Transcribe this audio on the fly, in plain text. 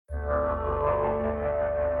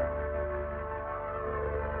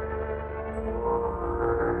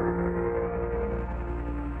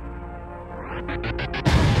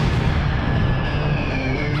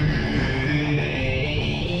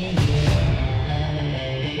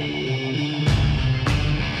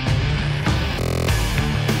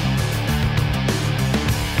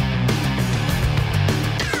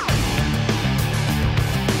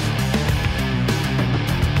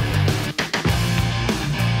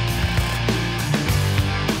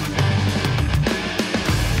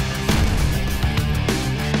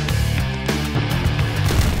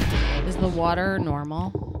water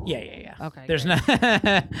normal? Yeah. Okay. There's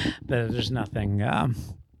there's nothing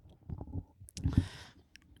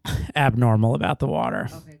abnormal about the water.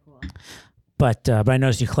 Okay, cool. But I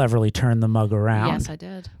noticed you cleverly turned the mug around. Yes, I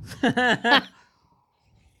did.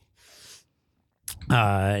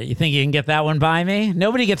 You think you can get that one by me?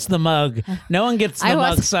 Nobody gets the mug. No one gets the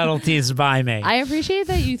mug subtleties by me. I appreciate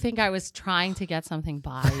that you think I was trying to get something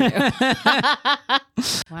by you.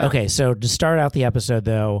 Wow. Okay, so to start out the episode,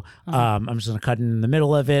 though, I'm just going to cut in the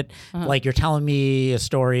middle of it. Like you're telling me a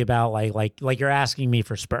story about like you're asking me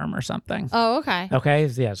for sperm or something. Oh, okay. Okay,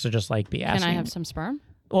 yeah. So just like be asking. Can I have some sperm?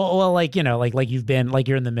 Well, like like you've been like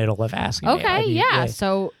you're in the middle of asking. Okay, me. yeah.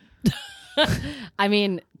 So. I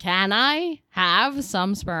mean, can I have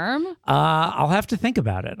some sperm? I'll have to think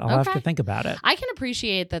about it. I'll have to think about it. I can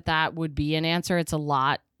appreciate that would be an answer. It's a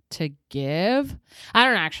lot to give. I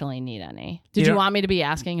don't actually need any. Did you want me to be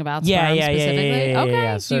asking about sperm specifically? Yeah, okay.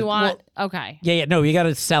 yeah. So, do you want? Okay. Yeah. No, you got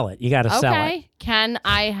to sell it. You got to sell it. Okay. Can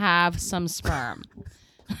I have some sperm?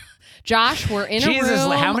 Josh, we're in a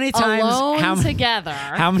room how many times, alone together.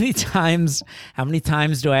 How many times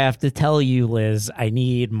do I have to tell you, Liz, I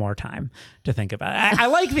need more time to think about it? I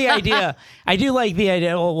like the idea. I do like the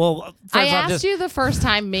idea. Well I asked you the first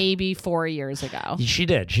time maybe 4 years ago. She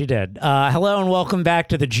did. Hello and welcome back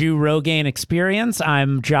to the Drew Rogaine Experience.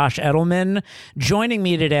 I'm Josh Edelman. Joining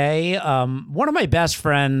me today, one of my best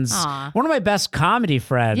friends, one of my best comedy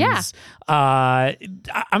friends. Yeah.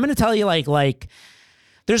 I'm going to tell you like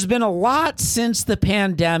there's been a lot since the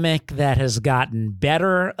pandemic that has gotten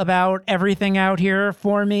better about everything out here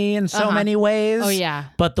for me in so many ways. Oh yeah.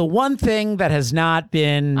 But the one thing that has not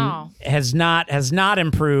been has not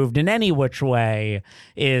improved in any which way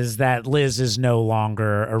is that Liz is no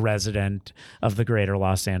longer a resident of the greater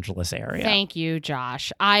Los Angeles area. Thank you,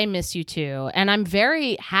 Josh. I miss you too. And I'm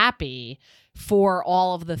very happy for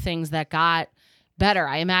all of the things that got better.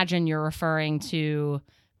 I imagine you're referring to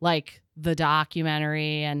like the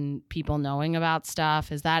documentary and people knowing about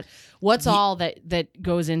stuff. Is that what's all that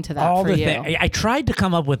goes into that all for you? I tried to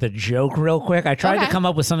come up with a joke real quick. I tried to come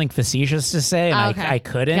up with something facetious to say, and I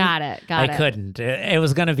couldn't. Got it. I couldn't. It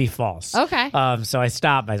was going to be false. Okay. So I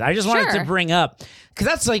stopped myself. I just wanted to bring up, because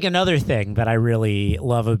that's like another thing that I really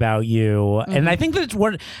love about you, and I think that's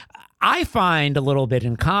what I find a little bit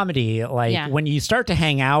in comedy, like when you start to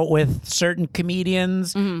hang out with certain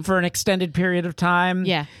comedians for an extended period of time,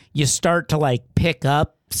 you start to like pick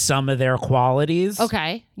up some of their qualities.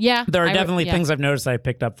 Okay. Yeah. There are definitely things I've noticed I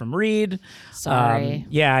picked up from Reed. Sorry.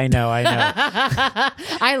 Yeah, I know.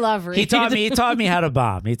 I love Reed. He taught me how to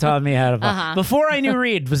bomb. Before I knew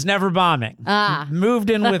Reed, was never bombing. Moved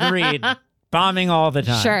in with Reed. Bombing all the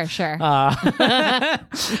time. Sure.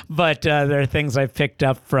 But there are things I've picked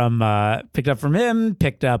up from him,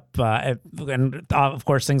 and of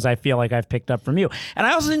course things I feel like I've picked up from you. And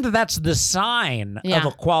I also think that that's the sign of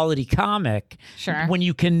a quality comic. Sure. When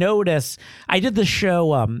you can notice, I did the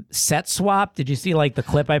show Set Swap. Did you see like the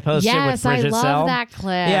clip I posted with Bridget Yes, I love that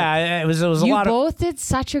clip. Yeah, it was a lot of. You both did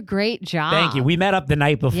such a great job. Thank you. We met up the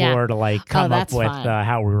night before to like come up with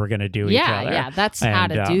how we were going to do each other. Yeah, that's how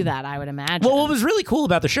to do that, I would imagine. Well, what was really cool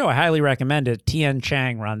about the show, I highly recommend it, Tien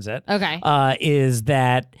Chang runs it, is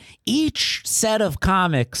that each set of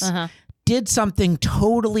comics did something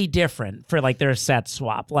totally different for like their set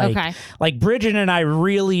swap. Like Bridget and I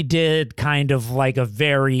really did kind of like a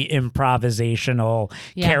very improvisational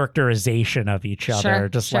characterization of each other,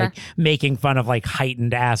 like making fun of like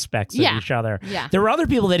heightened aspects of each other. Yeah. There were other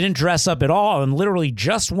people that didn't dress up at all and literally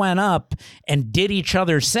just went up and did each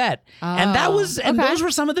other's set. And those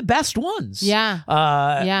were some of the best ones. Yeah.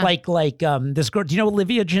 Like this girl, do you know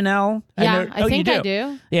Olivia Janelle? Yeah, I think you I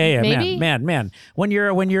do. Yeah, maybe? Man. When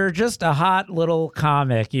you're just a hot little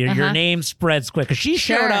comic, your name spreads quick. Cause she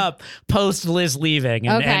showed up post Liz leaving,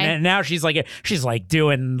 and now she's like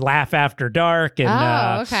doing Laugh After Dark.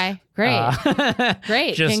 And okay, great,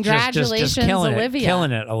 great. Congratulations, Olivia.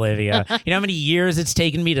 Killing it, Olivia. You know how many years it's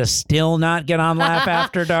taken me to still not get on Laugh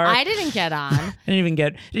After Dark? I didn't get on. I didn't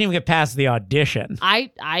even get past the audition.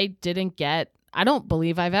 I don't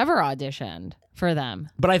believe I've ever auditioned for them.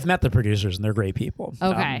 But I've met the producers and they're great people.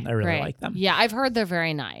 Okay, I really like them. Yeah, I've heard they're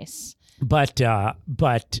very nice. But her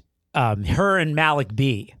and Malik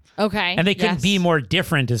B. Okay. And they couldn't be more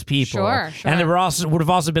different as people. Sure. And there would have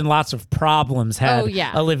also been lots of problems had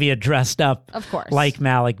Olivia dressed up of course like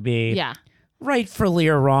Malik B. Yeah. Rightfully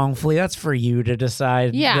or wrongfully, that's for you to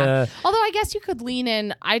decide. Yeah. Although I guess you could lean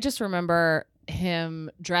in. I just remember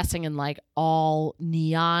him dressing in like all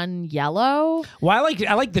neon yellow. Well,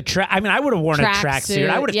 I like the track. I mean, I would have worn a tracksuit.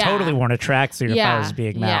 I would have totally worn a tracksuit if I was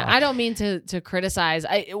being Malik. Yeah, I don't mean to criticize.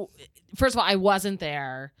 first of all, I wasn't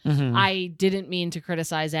there. Mm-hmm. I didn't mean to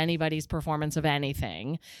criticize anybody's performance of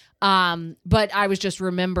anything. But I was just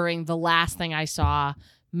remembering the last thing I saw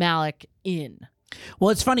Malick in. Well,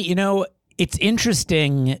 it's funny, it's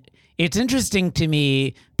interesting. It's interesting to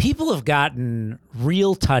me. People have gotten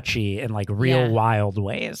real touchy in like real wild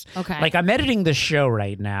ways. Okay. Like I'm editing this show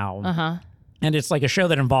right now. Uh-huh. And it's like a show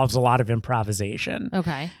that involves a lot of improvisation.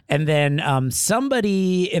 Okay. And then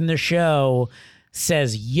somebody in the show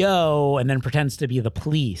says, yo, and then pretends to be the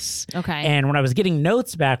police. Okay. And when I was getting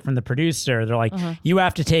notes back from the producer, they're like, you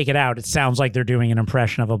have to take it out. It sounds like they're doing an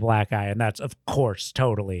impression of a black guy. And that's, of course,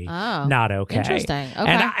 totally not okay. Interesting.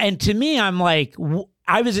 Okay. And to me, I'm like,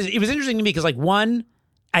 it was interesting to me because, like, one,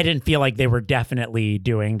 I didn't feel like they were definitely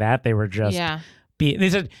doing that. They were just...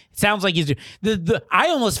 They said, it sounds like he's doing... I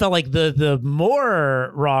almost felt like the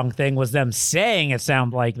more wrong thing was them saying it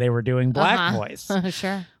sounded like they were doing black voice.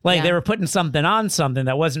 Sure. Like they were putting something on something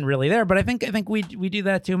that wasn't really there. But I think we do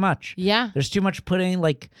that too much. Yeah. There's too much putting,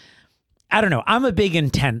 like... I don't know. I'm a big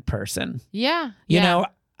intent person. Yeah. You know,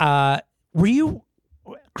 were you...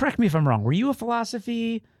 Correct me if I'm wrong. Were you a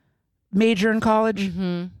philosophy... major in college?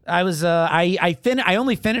 Mm-hmm. I was I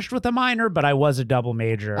only finished with a minor, but I was a double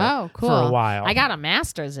major cool. for a while. I got a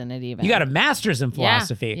master's in it even. You got a master's in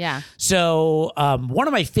philosophy. Yeah. So one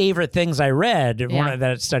of my favorite things I read that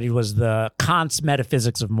I studied was the Kant's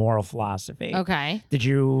Metaphysics of Moral Philosophy. Okay. Did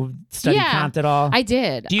you study Kant at all? I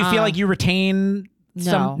did. Do you feel like you retain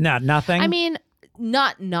nothing? I mean,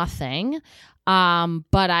 not nothing.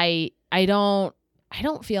 But I don't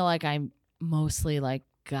feel like I mostly like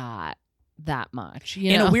got that much,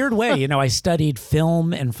 in a weird way. I studied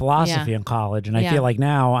film and philosophy in college, and I feel like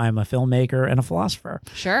now I'm a filmmaker and a philosopher.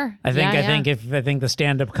 Sure. I think the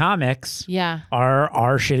stand-up comics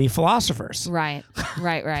are shitty philosophers. Right.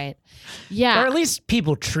 Yeah. Or at least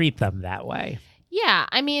people treat them that way. Yeah.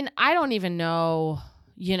 I mean, I don't even know,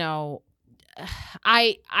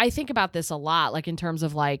 I think about this a lot, like in terms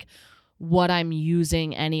of like what I'm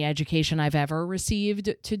using any education I've ever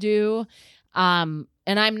received to do.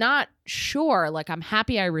 And I'm not sure, like, I'm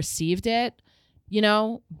happy I received it,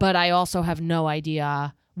 but I also have no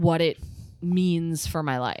idea what it means for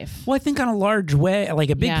my life. Well, I think on a large way, like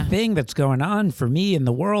a big thing that's going on for me in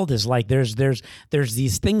the world is like there's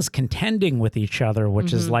these things contending with each other,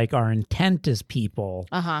 which is like our intent as people,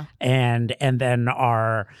 and then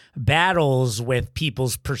our battles with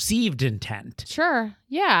people's perceived intent. Sure.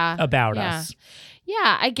 Yeah. About us.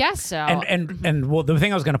 Yeah, I guess so. And well, the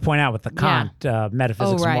thing I was going to point out with the Kant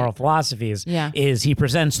Metaphysics of Moral Philosophies is he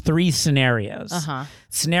presents 3 scenarios.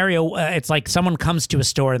 Scenario, it's like someone comes to a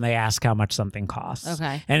store and they ask how much something costs.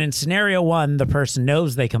 Okay. And in scenario 1, the person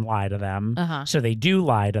knows they can lie to them, so they do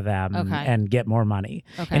lie to them and get more money.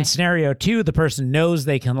 Okay. In scenario 2, the person knows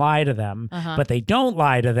they can lie to them, but they don't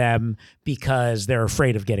lie to them because they're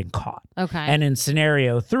afraid of getting caught. Okay. And in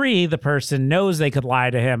scenario 3, the person knows they could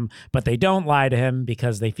lie to him, but they don't lie to him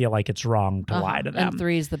because they feel like it's wrong to lie to them. And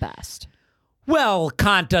 3 is the best. Well,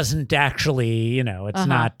 Kant doesn't actually, it's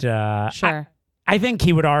not... Sure. I think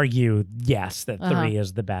he would argue, yes, that 3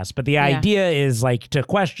 is the best. But the idea is like to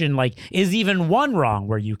question, like, is even 1 wrong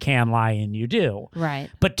where you can lie and you do? Right.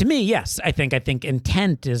 But to me, yes, I think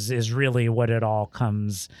intent is really what it all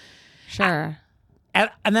comes. Sure. And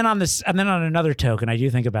then on another token, I do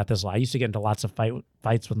think about this a lot. I used to get into lots of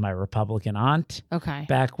fights with my Republican aunt. Okay.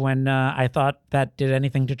 Back when I thought that did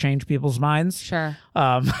anything to change people's minds. Sure.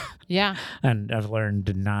 Yeah. And I've learned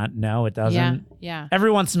to not know it doesn't. Yeah.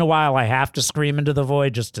 Every once in a while, I have to scream into the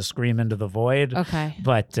void just to scream into the void. Okay.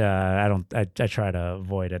 But I don't. I try to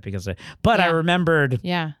avoid it because. I remembered.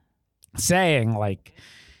 Saying like,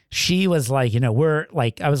 she was like, we're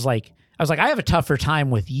like, I was like, I have a tougher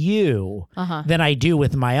time with you than I do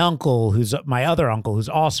with my uncle, who's my other uncle, who's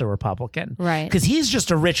also Republican. Right. Because he's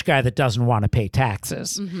just a rich guy that doesn't want to pay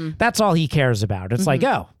taxes. That's all he cares about. It's like,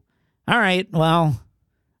 oh, all right, well,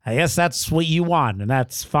 I guess that's what you want, and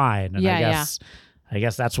that's fine. And I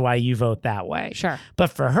guess that's why you vote that way. Sure.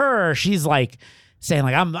 But for her, she's like saying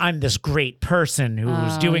like, I'm this great person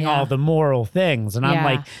who's doing all the moral things. And I'm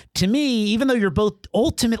like, to me, even though you're both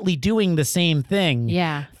ultimately doing the same thing,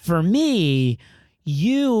 for me,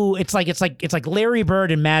 it's like Larry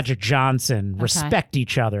Bird and Magic Johnson respect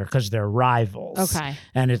each other because they're rivals. Okay.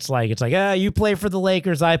 And it's like, you play for the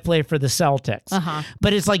Lakers, I play for the Celtics.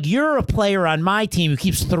 But it's like, you're a player on my team who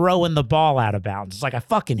keeps throwing the ball out of bounds. It's like, I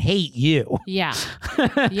fucking hate you. Yeah.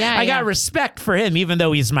 I got respect for him, even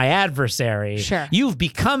though he's my adversary. Sure. You've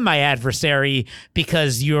become my adversary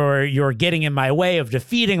because you're getting in my way of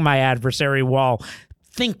defeating my adversary while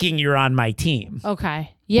thinking you're on my team.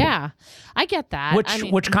 Okay. Yeah, I get that.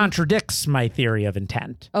 Which contradicts my theory of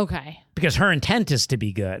intent. Okay. Because her intent is to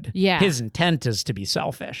be good. Yeah. His intent is to be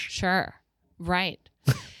selfish. Sure. Right.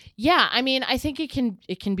 Yeah. I mean, I think it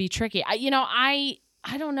can be tricky. I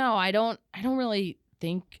don't know. I don't really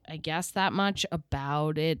think, I guess, that much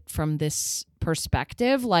about it from this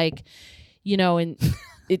perspective. Like,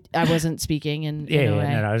 I wasn't speaking in a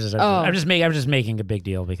way. No, I'm just making a big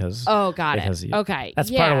deal because. Oh, got it. Okay. That's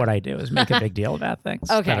part of what I do is make a big deal about things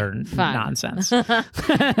that are nonsense.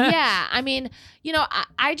 Yeah. I mean,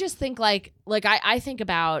 I just think like I think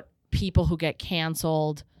about people who get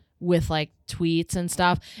canceled with like tweets and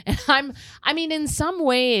stuff. And in some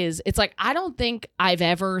ways it's like, I don't think I've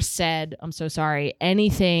ever said, I'm so sorry,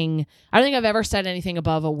 anything. I don't think I've ever said anything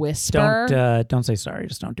above a whisper. Don't say sorry.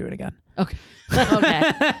 Just don't do it again. Okay.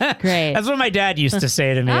 Okay. Great. That's what my dad used to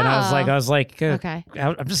say to me. And I was like, okay.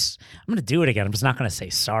 I'm going to do it again. I'm just not going to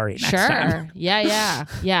say sorry next time. Sure.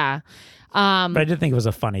 Yeah. But I did think it was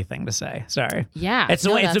a funny thing to say. Sorry. Yeah. It's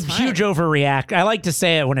a huge overreact. I like to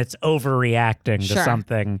say it when it's overreacting to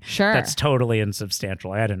something that's totally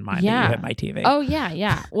insubstantial. I didn't mind that you hit my TV. Oh,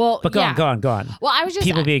 yeah. Well, but go on. Well, I was just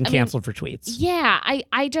people being canceled for tweets. Yeah.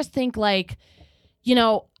 I just think like,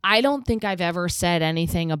 I don't think I've ever said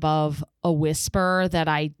anything above a whisper that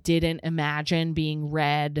I didn't imagine being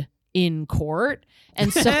read in court.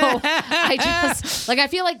 And so I just I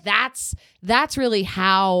feel like that's really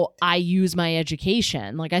how I use my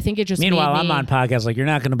education. Like, I think it just meanwhile I'm on podcasts like, you're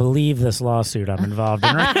not going to believe this lawsuit I'm involved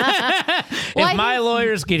in. Right? If my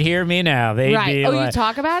lawyers could hear me now, they'd be like, you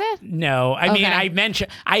talk about it? No. I mean,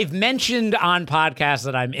 I've mentioned on podcasts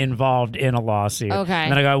that I'm involved in a lawsuit. Okay.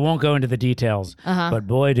 And then I won't go into the details, but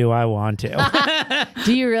boy, do I want to.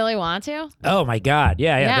 Do you really want to? Oh my God.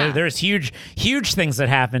 Yeah. There's huge things that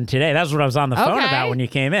happened today. That's what I was on the phone about when you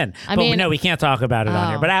came in. No, we can't talk about it on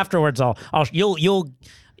here. But afterwards, I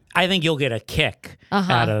think you'll get a kick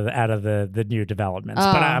out of the new developments.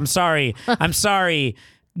 But I'm sorry,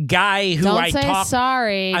 guy who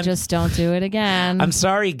just don't do it again. I'm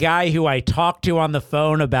sorry, guy who I talked to on the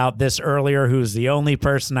phone about this earlier, who's the only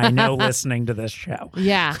person I know listening to this show.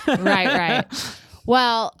 Yeah, right.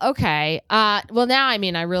 Well, okay. Well, now,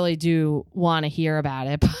 I really do want to hear about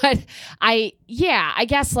it, but I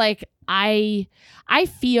guess like I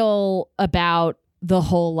feel about the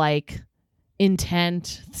whole like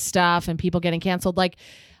intent stuff and people getting canceled. Like,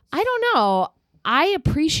 I don't know. I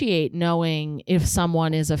appreciate knowing if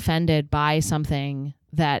someone is offended by something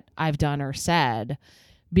that I've done or said,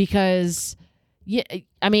 because what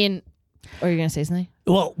are you going to say something?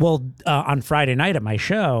 Well, on Friday night at my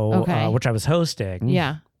show, which I was hosting,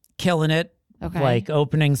 killing it. Okay. Like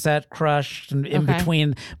opening set, crushed, and in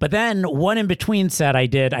between. But then one in between set I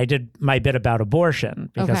did my bit about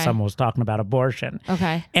abortion because someone was talking about abortion.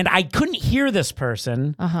 Okay. And I couldn't hear this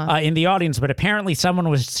person in the audience, but apparently someone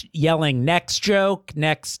was yelling next joke,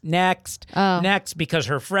 next, because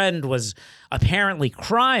her friend was apparently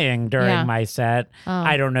crying during my set.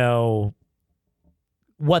 I don't know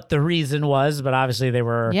what the reason was, but obviously they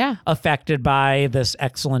were affected by this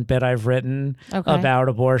excellent bit I've written about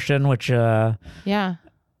abortion, which is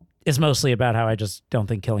mostly about how I just don't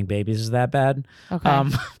think killing babies is that bad. Okay.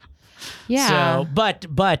 So, but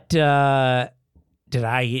did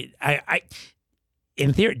I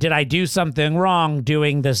in theory, did I do something wrong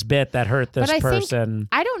doing this bit that hurt this person?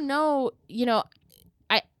 I don't know.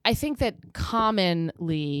 I think that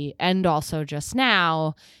commonly, and also just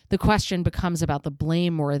now, the question becomes about the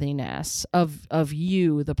blameworthiness of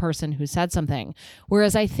you, the person who said something.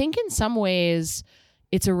 Whereas I think in some ways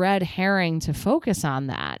it's a red herring to focus on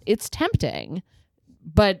that. It's tempting,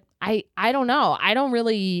 but I don't know. I don't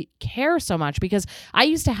really care so much, because I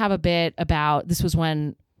used to have a bit about, this was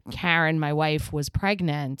when Karen, my wife, was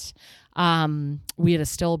pregnant. We had a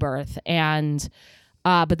stillbirth, and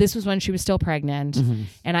but this was when she was still pregnant. Mm-hmm.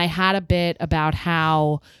 And I had a bit about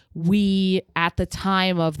how we, at the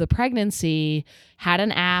time of the pregnancy, had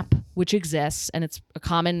an app which exists, and it's a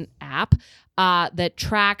common app that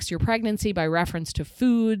tracks your pregnancy by reference to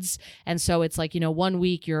foods. And so it's like, 1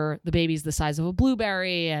 week the baby's the size of a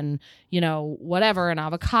blueberry, and, whatever, an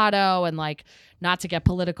avocado, and like, not to get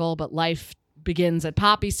political, but life begins at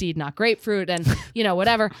poppy seed, not grapefruit, and,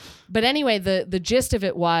 whatever. But anyway, the gist of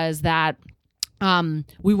it was that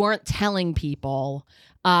we weren't telling people,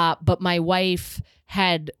 but my wife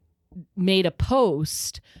had made a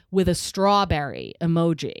post with a strawberry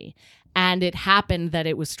emoji. And it happened that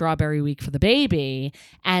it was strawberry week for the baby.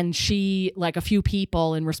 And she, like a few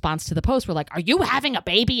people in response to the post were like, are you having a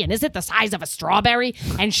baby? And is it the size of a strawberry?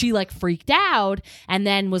 And she like freaked out and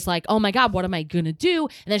then was like, oh my God, what am I going to do?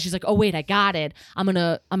 And then she's like, oh wait, I got it. I'm going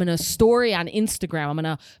to story on Instagram. I'm going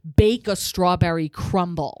to bake a strawberry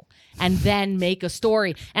crumble and then make a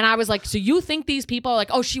story. And I was like, so you think these people are like,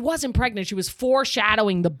 oh, she wasn't pregnant. She was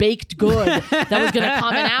foreshadowing the baked good that was going to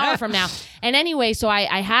come an hour from now. And anyway, so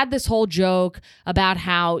I had this whole joke about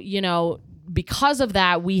how, because of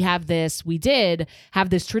that, we did have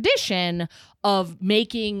this tradition of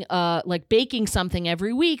making baking something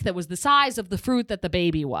every week that was the size of the fruit that the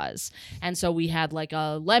baby was. And so we had like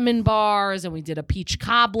a lemon bars and we did a peach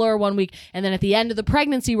cobbler one week. And then at the end of the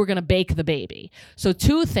pregnancy, we're going to bake the baby. So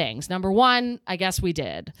 2 things. Number 1, I guess we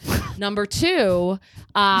did. Number 2,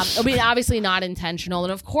 obviously not intentional.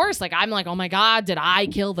 And of course, like, I'm like, oh my God, did I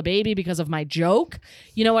kill the baby because of my joke?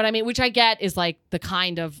 You know what I mean? Which I get is like the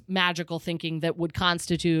kind of magical thinking that would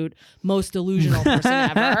constitute most delusional person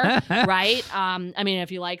ever, right?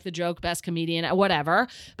 If you like the joke, best comedian, whatever.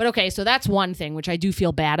 But okay, so that's one thing, which I do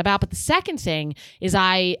feel bad about. But the second thing is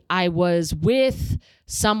I was with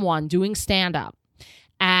someone doing stand-up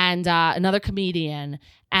and another comedian,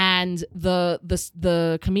 and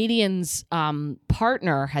the comedian's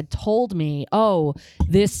partner had told me, oh,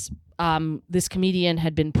 this comedian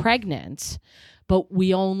had been pregnant, but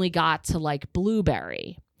we only got to like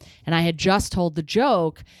blueberry. And I had just told the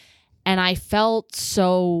joke. And I felt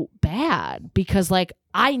so bad because, like,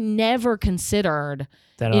 I never considered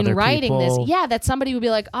that in writing this, that somebody would be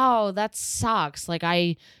like, oh, that sucks. Like,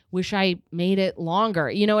 I wish I made it longer.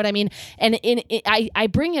 You know what I mean? And I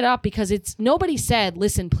bring it up because nobody said,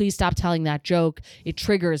 listen, please stop telling that joke. It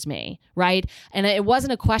triggers me, right? And it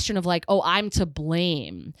wasn't a question of like, oh, I'm to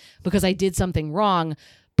blame because I did something wrong.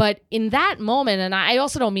 But in that moment, and I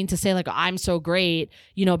also don't mean to say like, I'm so great,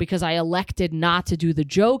 because I elected not to do the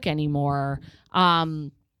joke anymore.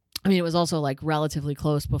 It was also like relatively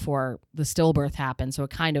close before the stillbirth happened. So it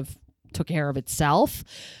kind of took care of itself.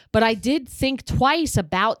 But I did think twice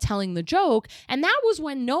about telling the joke. And that was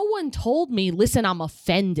when no one told me, listen, I'm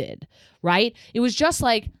offended, right? It was just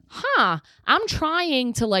like, I'm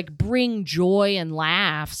trying to like bring joy and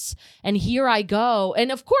laughs. And here I go.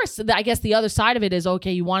 And of course, I guess the other side of it is,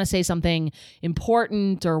 okay, you want to say something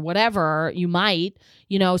important or whatever, you might,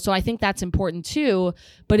 so I think that's important too.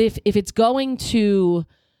 But if it's going to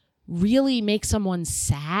really make someone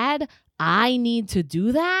sad, I need to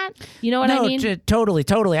do that. You know what I mean? Totally.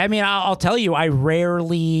 I'll tell you, I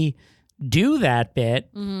rarely do that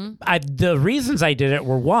bit. Mm-hmm. The reasons I did it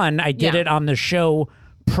were, one, I did it on the show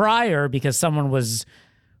prior because someone was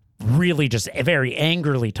really just very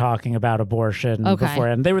angrily talking about abortion before,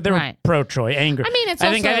 and they were pro-choice, angry.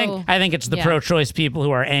 I think it's the pro-choice people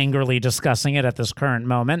who are angrily discussing it at this current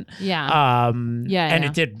moment.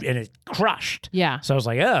 It crushed. Yeah. So I was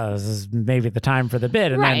like, oh, this is maybe the time for the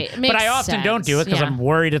bit, and then, but I often don't do it because I'm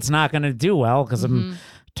worried it's not going to do well because I'm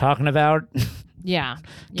talking about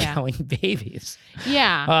killing babies.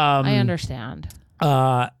 Yeah, I understand.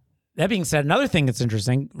 That being said, another thing that's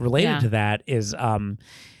interesting related to that is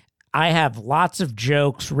I have lots of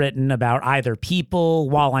jokes written about either people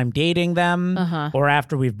while I'm dating them or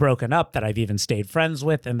after we've broken up that I've even stayed friends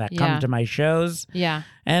with and that come to my shows. Yeah.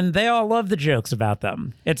 And they all love the jokes about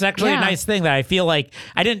them. It's actually a nice thing that I feel like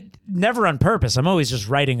never on purpose. I'm always just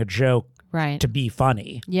writing a joke to be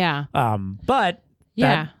funny. Yeah. But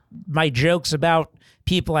my jokes about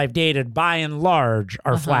people I've dated by and large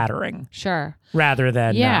are flattering. Sure. Rather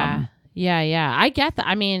than... Yeah. I get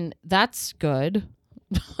that. That's good.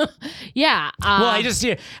 Well,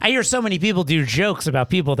 I hear so many people do jokes about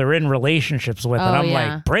people they're in relationships with, and I'm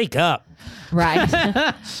like, break up.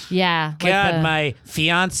 Right. Yeah. God, my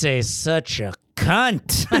fiance is such a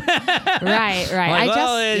cunt.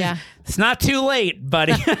 Right. It's not too late,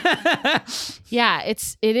 buddy. Yeah,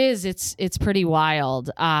 it's pretty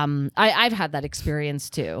wild. I've had that experience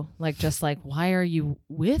too. Like, just like, why are you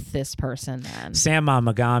with this person then? Sam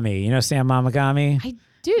Mamagami. You know Sam Mamagami? I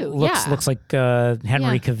do. Looks like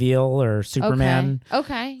Henry Cavill or Superman.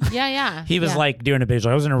 Okay. Yeah. He was like doing a bit.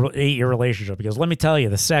 I was in an 8-year relationship. He goes, let me tell you,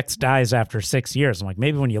 the sex dies after 6 years. I'm like,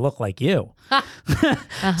 maybe when you look like you.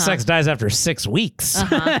 Sex dies after 6 weeks.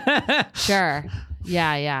 Sure.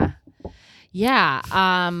 Yeah.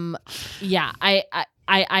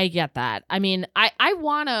 I get that. I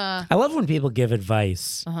love when people give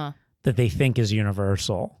advice that they think is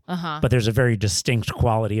universal, but there's a very distinct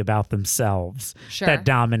quality about themselves that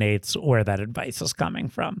dominates where that advice is coming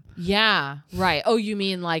from. Yeah, right. Oh, you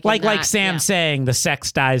mean like Sam saying the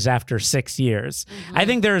sex dies after 6 years. I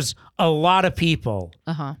think there's a lot of people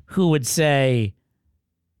who would say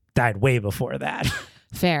died way before that.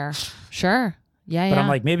 Fair. Sure. Yeah, but I'm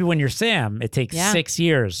like, maybe when you're Sam, it takes 6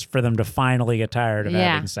 years for them to finally get tired of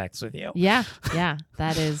having sex with you. Yeah,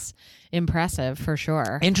 that is impressive for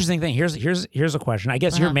sure. Interesting thing. Here's a question. I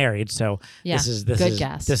guess you're married, so this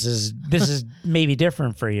is maybe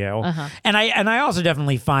different for you. And I also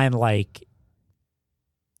definitely find like,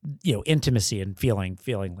 you know, intimacy and feeling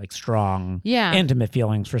like strong, intimate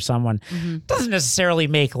feelings for someone doesn't necessarily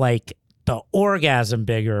make like the orgasm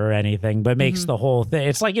bigger or anything, but makes the whole thing.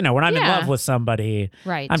 It's like, you know, when I'm in love with somebody,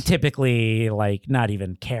 I'm typically like not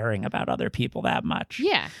even caring about other people that much.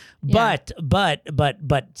 Yeah. But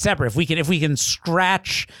separate. If we can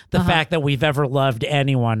scratch the fact that we've ever loved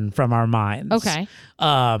anyone from our minds. Okay.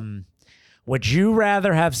 Would you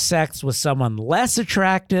rather have sex with someone less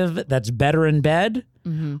attractive that's better in bed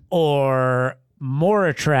or more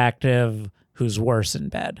attractive who's worse in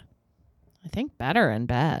bed? I think better in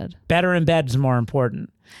bed. Better in bed is more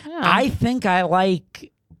important. Yeah. I think I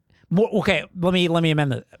like more. Okay, let me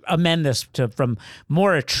amend this to from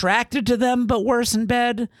more attracted to them but worse in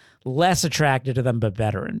bed, less attracted to them but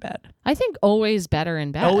better in bed. I think always better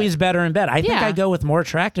in bed. Always better in bed. I think I go with more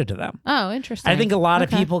attracted to them. Oh, interesting. I think a lot of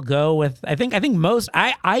people go with. I think most.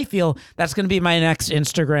 I feel that's going to be my next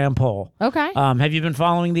Instagram poll. Okay. Have you been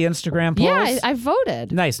following the Instagram polls? Yeah, I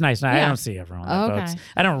voted. Nice. I don't see everyone that votes.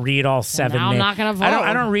 I don't read all 7 names. I'm not going to vote.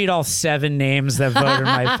 I don't read all 7 names that vote in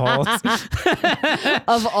my polls.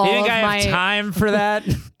 Of all you think of I have time for that?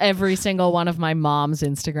 Every single one of my mom's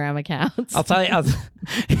Instagram accounts. I'll tell you.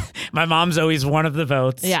 My mom's always one of the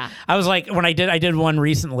votes. Yeah. I was like, when I did one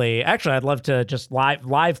recently. Actually, I'd love to just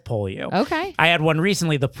live poll you. Okay. I had one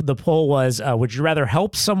recently. The poll was, would you rather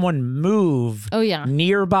help someone move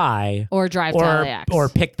nearby or drive to LAX or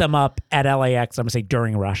pick them up at LAX, I'm going to say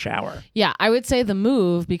during rush hour? Yeah, I would say the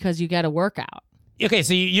move because you get a workout. Okay,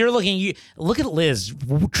 so you're looking. Look at Liz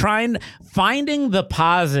finding the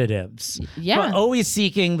positives. Yeah, always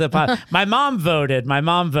seeking the. My mom voted,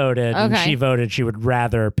 and she voted she would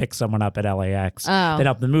rather pick someone up at LAX than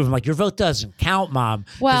up the move. I'm like, your vote doesn't count, Mom,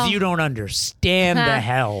 because you don't understand the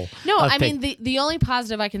hell. No, I mean the only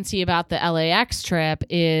positive I can see about the LAX trip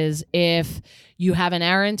is if you have an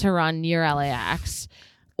errand to run near LAX.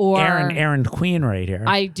 Or Errand queen right here.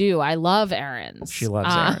 I do. I love errands. She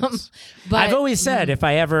loves errands. But I've always said if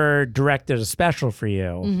I ever directed a special for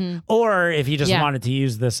you, or if you just wanted to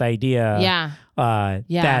use this idea,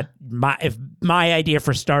 that my idea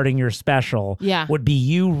for starting your special would be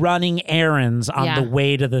you running errands on the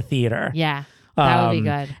way to the theater. Yeah. That would be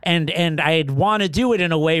good. And I'd want to do it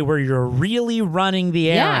in a way where you're really running the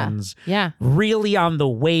errands. Yeah. Really on the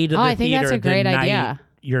way to the theater. I think that's a great idea.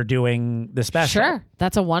 You're doing the special. Sure.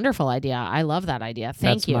 That's a wonderful idea. I love that idea.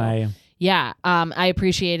 Thank you. I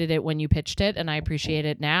appreciated it when you pitched it, and I appreciate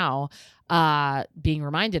it now being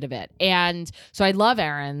reminded of it. And so I love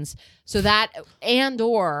errands. So that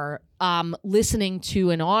or listening to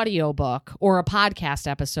an audiobook or a podcast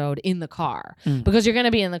episode in the car because you're going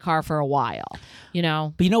to be in the car for a while, you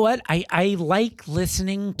know? But you know what? I like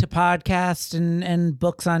listening to podcasts and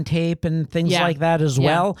books on tape and things like that as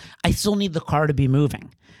well. I still need the car to be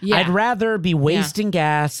moving. Yeah. I'd rather be wasting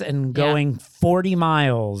gas and going 40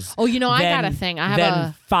 miles. Oh, you know, I got a thing. I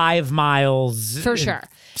have 5 miles. For sure.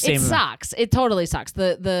 It sucks. It totally sucks.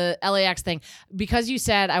 The LAX thing. Because you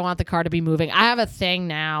said I want the car to be moving, I have a thing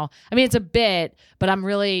now. I mean, it's a bit, but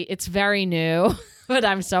it's very new. But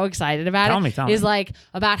I'm so excited about it. Tell me. Is like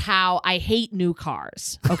about how I hate new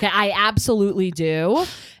cars. Okay, I absolutely do.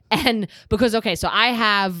 And because, so I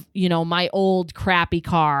have, my old crappy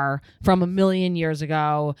car from a million years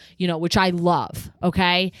ago, which I love.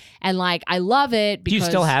 Okay. And like, I love it because. Do you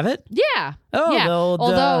still have it? Yeah. Oh, yeah.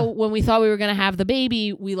 Although when we thought we were going to have the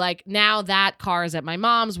baby, we now that car is at my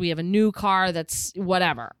mom's. We have a new car that's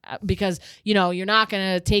whatever, because, you're not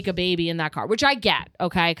going to take a baby in that car, which I get.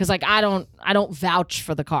 Okay. Cause like, I don't vouch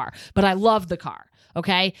for the car, but I love the car.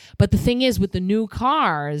 Okay. But the thing is with the new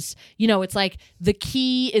cars, it's like the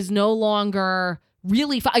key is no longer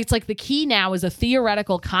really, it's like the key now is a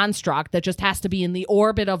theoretical construct that just has to be in the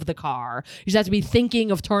orbit of the car. You just have to be thinking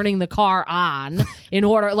of turning the car on in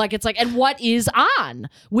order. It's like, and what is on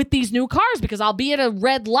with these new cars? Because I'll be at a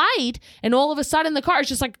red light and all of a sudden the car is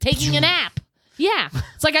just like taking a nap. Yeah.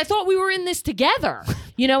 It's like, I thought we were in this together.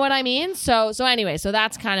 You know what I mean? So anyway, so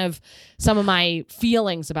that's kind of some of my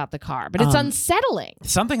feelings about the car, but it's unsettling.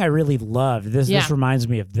 Something I really loved. This reminds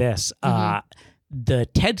me of this. The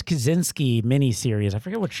Ted Kaczynski miniseries. I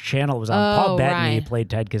forget which channel it was on. Paul Bettany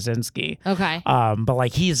played Ted Kaczynski. Okay. But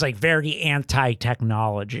like he's like very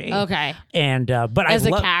anti-technology. Okay. And but as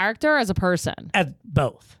a character, as a person, as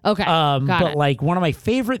both. Okay. Got it. Like one of my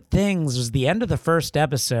favorite things was the end of the first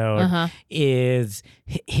episode is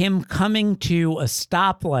him coming to a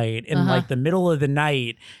stoplight in like the middle of the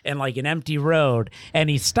night and like an empty road, and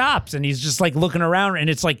he stops and he's just like looking around, and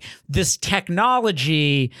it's like this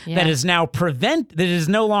technology that is now that is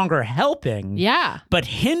no longer helping, but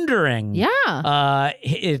hindering.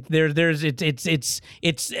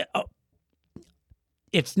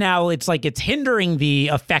 It's hindering the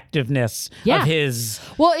effectiveness of his.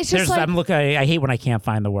 Well, it's just I hate when I can't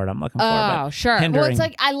find the word I'm looking for. Oh, sure. Hindering. Well, it's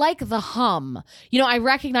like I like the hum. You know, I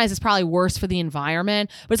recognize it's probably worse for the environment,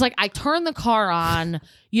 but it's like I turn the car on.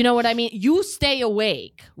 You know what I mean? You stay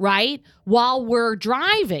awake, right? While we're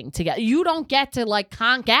driving together. You don't get to like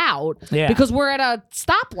conk out because we're at a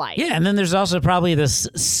stoplight. Yeah, and then there's also probably this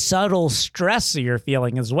subtle stress that you're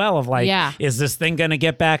feeling as well of like, is this thing going to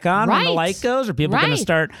get back on when the light goes? Are people going to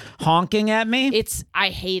start honking at me? I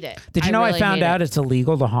hate it. Did you know I found out it's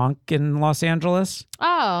illegal to honk in Los Angeles?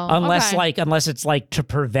 Oh, unless it's to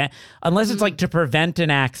prevent an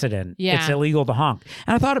accident. It's illegal to honk.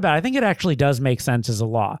 And I thought about it. I think it actually does make sense as a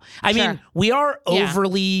law. I mean, we are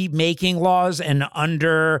overly making laws and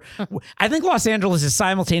I think Los Angeles is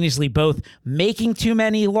simultaneously both making too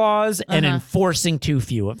many laws and enforcing too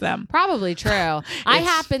few of them. Probably true. I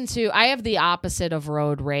have the opposite of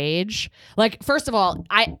road rage. Like, first of all,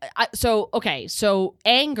 so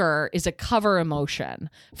anger is a cover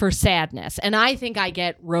emotion for sadness. And I think I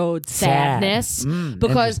get road sadness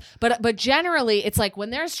because, but generally it's like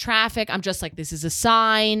when there's traffic, I'm just like, this is a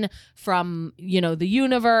sign from, the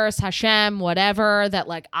universe, Hashem, whatever, that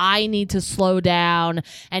like I need to slow down.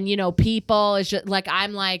 And, people is just like,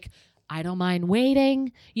 I'm like, I don't mind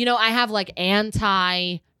waiting. I have like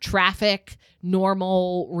anti-traffic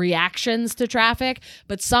normal reactions to traffic,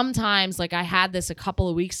 but sometimes like I had this a couple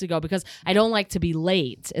of weeks ago because I don't like to be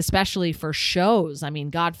late, especially for shows. I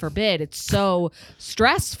mean, God forbid, it's so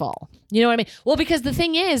stressful. You know what I mean? Well, because the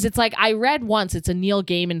thing is, it's like I read once, it's a Neil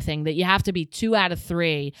Gaiman thing that you have to be 2 out of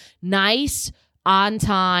 3 nice, on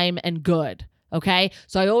time, and good. Okay.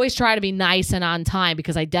 So I always try to be nice and on time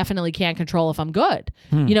because I definitely can't control if I'm good.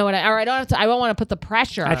 You know what? I don't want to put the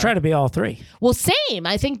pressure. I try to be all 3. Well, same.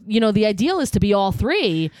 I think, the ideal is to be all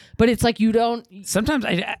 3, but it's like you don't. Sometimes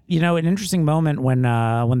an interesting moment when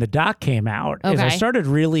the doc came out is I started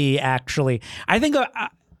really actually, I think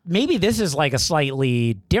maybe this is like a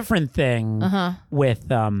slightly different thing with,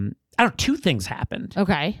 two things happened.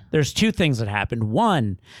 Okay. There's 2 things that happened.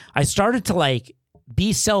 One, I started to like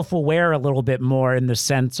be self-aware a little bit more in the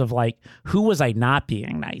sense of like, who was I not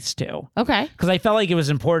being nice to? Okay. Because I felt like it was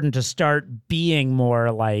important to start being more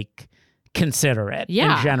like considerate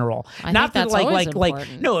in general. I think that's always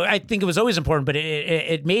important. No, I think it was always important, but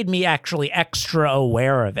it made me actually extra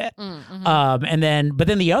aware of it. But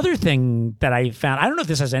then the other thing that I found, I don't know if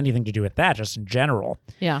this has anything to do with that, just in general.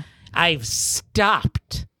 Yeah. I've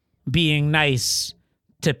stopped being nice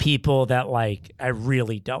to people that like I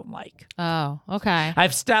really don't like. Oh, okay.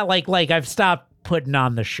 I've stopped I've stopped putting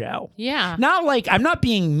on the show. Yeah. Not like I'm not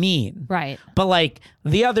being mean. Right. But like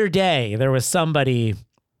the other day there was somebody,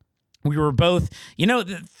 we were both,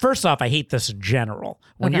 first off, I hate this in general.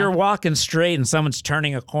 When you're walking straight and someone's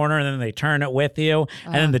turning a corner and then they turn it with you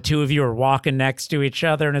and then the 2 of you are walking next to each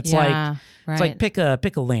other and it's it's like pick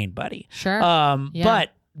a lane, buddy. Sure.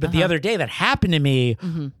 But the other day that happened to me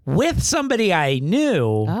with somebody I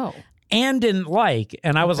knew and didn't like.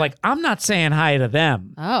 And I was like, I'm not saying hi to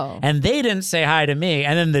them. Oh. And they didn't say hi to me.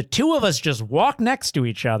 And then the 2 of us just walked next to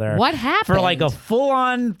each other. What happened? For like a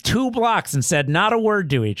full-on 2 blocks and said not a word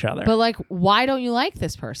to each other. But like, why don't you like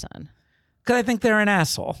this person? Because I think they're an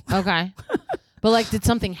asshole. Okay. But like, did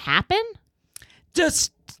something happen?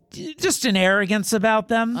 Just an arrogance about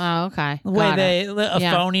them. Oh, okay. The way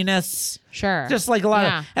phoniness. Sure. Just like a lot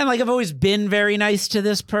of, and like I've always been very nice to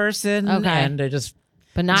this person. Okay. And I just.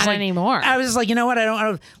 But not anymore. I was like, you know what?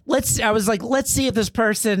 Let's see if this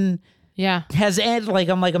person has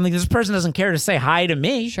this person doesn't care to say hi to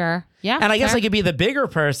me. Sure. Yeah. And I guess I could be the bigger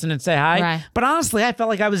person and say hi. Right. But honestly, I felt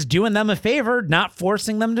like I was doing them a favor, not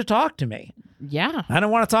forcing them to talk to me. Yeah. I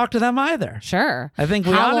don't want to talk to them either. Sure. I think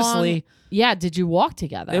honestly. Yeah, did you walk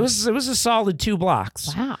together? It was a solid 2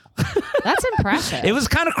 blocks. Wow. That's impressive. It was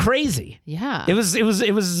kind of crazy. Yeah. It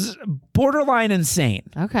was borderline insane.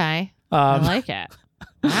 Okay. I like it.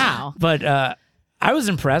 Wow. But I was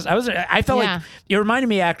impressed. I felt like it reminded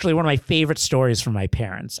me actually one of my favorite stories from my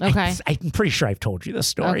parents. Okay. I'm pretty sure I've told you this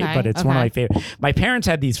story, but it's one of my favorite. My parents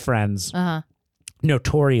had these friends.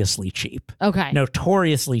 Notoriously cheap. Okay.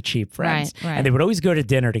 Notoriously cheap friends. Right. And they would always go to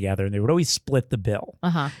dinner together and they would always split the bill.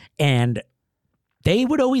 And they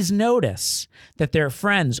would always notice that their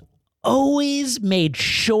friends always made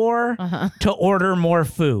sure to order more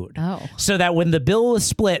food. So that when the bill was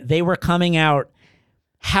split, they were coming out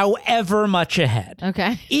however much ahead.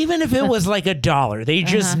 Okay. Even if it was like $1, they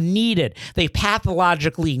just they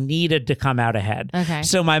pathologically needed to come out ahead. Okay.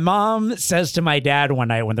 So my mom says to my dad one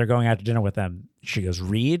night when they're going out to dinner with them, she goes,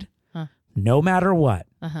 Reed, no matter what,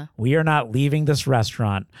 we are not leaving this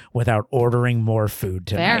restaurant without ordering more food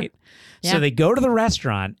tonight. So they go to the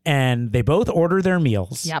restaurant and they both order their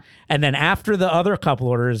meals. Yep. And then after the other couple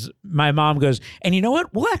orders, my mom goes, and you know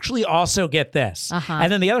what? We'll actually also get this.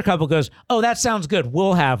 And then the other couple goes, oh, that sounds good.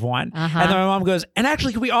 We'll have one. And then my mom goes, and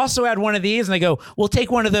actually, can we also add one of these? And they go, we'll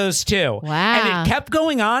take one of those too. Wow. And it kept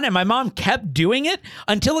going on. And my mom kept doing it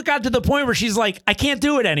until it got to the point where she's like, I can't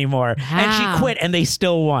do it anymore. Wow. And she quit and they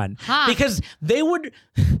still won. Because they would...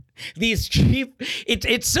 These cheap,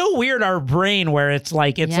 it's so weird, our brain, where it's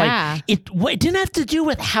like it didn't have to do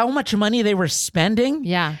with how much money they were spending.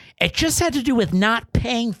 It just had to do with not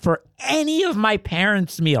paying for any of my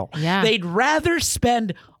parents' meal. They'd rather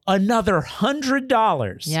spend another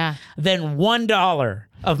 $100 than $1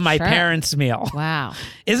 of my parents' meal. Wow.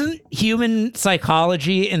 Isn't human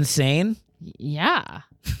psychology insane? Yeah.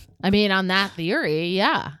 I mean, on that theory,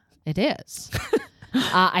 it is.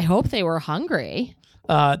 I hope they were hungry.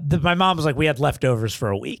 My mom was like, we had leftovers for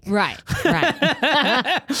a week. Right.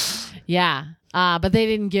 Yeah. But they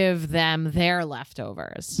didn't give them their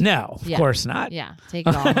leftovers. No, of course not. Yeah. Take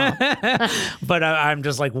it all home. But I'm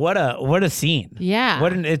just like, what a scene. Yeah.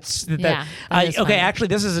 Okay, actually,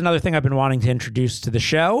 this is another thing I've been wanting to introduce to the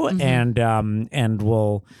show, and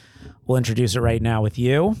we'll introduce it right now with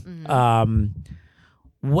you. I'm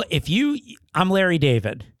Larry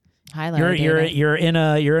David. Hi, Larry David. You're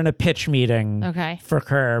in a pitch meeting for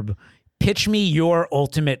Curb. Pitch me your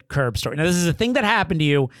ultimate Curb story. Now, this is a thing that happened to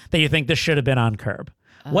you that you think this should have been on Curb.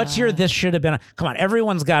 What's your this should have been on? Come on,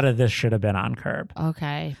 everyone's got a this should have been on Curb.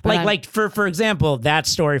 Okay. Like for example, that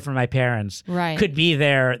story from my parents could be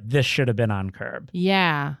there. This should have been on Curb.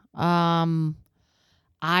 Yeah.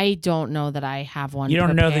 I don't know that I have one. You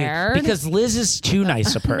don't prepared. know because Liz is too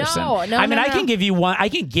nice a person. No, I mean, I can give you one. I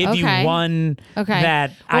can give you one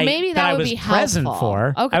that maybe that I would was be present helpful.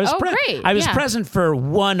 for. Okay. Great. I was present for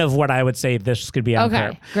one of what I would say this could be on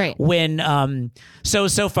Curb. Great. When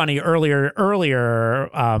so funny earlier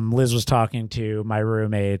Liz was talking to my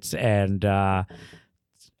roommates and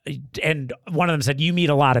one of them said, you meet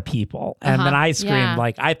a lot of people. And then I screamed,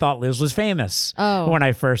 like, I thought Liz was famous when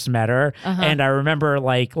I first met her. And I remember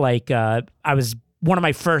I was one of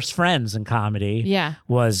my first friends in comedy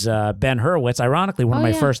was Ben Hurwitz, ironically, one of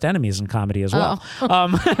my first enemies in comedy as well.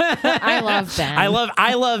 I love Ben. I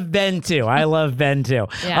love Ben too.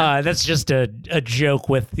 Yeah. That's just a joke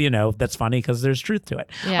with, that's funny because there's truth to it.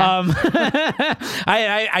 Yeah.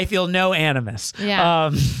 I feel no animus. Yeah.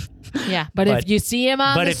 But if you see him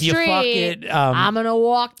on the street, I'm gonna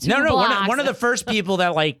walk 2 blocks. One of the first people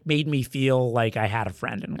that made me feel like I had a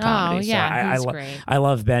friend in comedy. He's great. I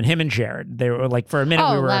love Ben. Him and Jared. They were like for a minute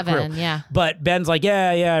we were Levin, a crew. Yeah. But Ben's like,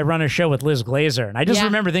 I run a show with Liz Glazer, and I just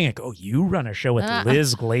remember thinking, oh, you run a show with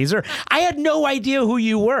Liz Glazer? I had no idea who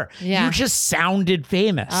you were. Yeah. You just sounded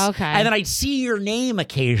famous. Okay. And then I'd see your name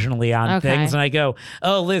occasionally on things, and I go,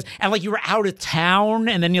 oh, Liz, and you were out of town,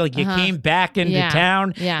 and then you came back into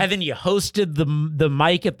town, and then you hosted the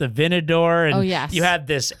mic at the Vinador, and you had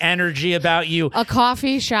this energy about you. A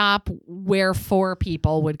coffee shop where 4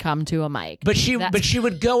 people would come to a mic. But she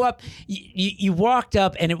would go up. You walked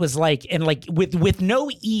up, and it was with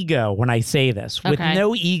no ego when I say this,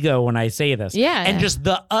 and just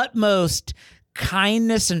the utmost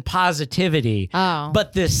kindness and positivity.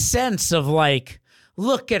 But this sense of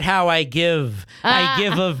look at how I give. I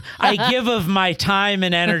give of my time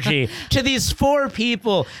and energy to these 4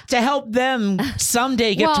 people to help them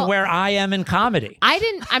someday get to where I am in comedy.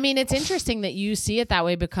 I mean, it's interesting that you see it that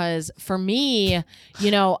way because for me,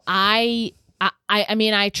 I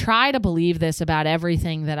mean, I try to believe this about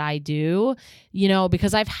everything that I do,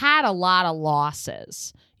 because I've had a lot of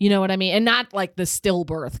losses. You know what I mean? And not like the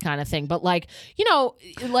stillbirth kind of thing, but like, you know,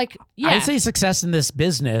 like, yeah. I'd say success in this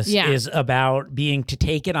business is about being to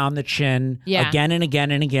take it on the chin again and again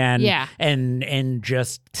and again and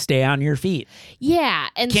just stay on your feet. Yeah.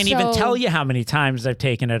 And can't even tell you how many times I've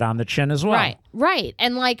taken it on the chin as well. Right.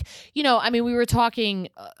 And like, you know, I mean, we were talking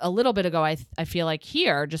a little bit ago, I feel like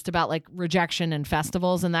here, just about like rejection and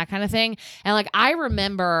festivals and that kind of thing. And like, I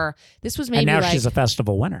remember this was maybe and now she's a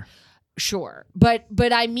festival winner. Sure. But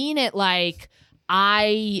I mean it like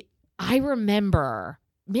I remember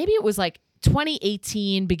maybe it was like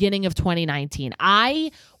 2018, beginning of 2019. I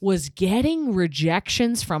was getting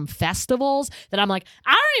rejections from festivals that I'm like,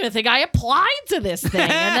 I don't even think I applied to this thing.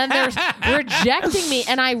 And then there's rejecting me.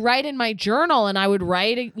 And I write in my journal and I would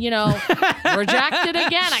write, you know, rejected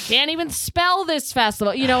again. I can't even spell this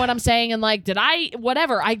festival. You know what I'm saying? And like,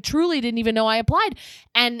 whatever. I truly didn't even know I applied.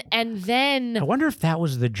 And then I wonder if that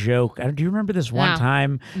was the joke. Do you remember this one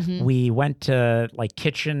time we went to like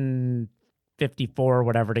Kitchen 54 or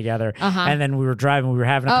whatever together, and then we were driving, we were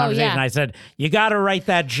having a conversation, and I said, you got to write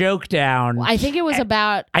that joke down. Well, I think it was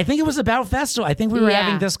about festival. I think we were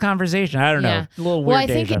having this conversation. I don't know. A little weird.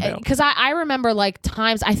 Well, I think because I remember like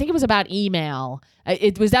times, I think it was about email.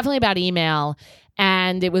 It was definitely about email.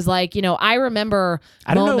 And it was like, you know, I remember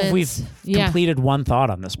I don't know if we've completed one thought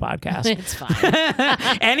on this podcast. It's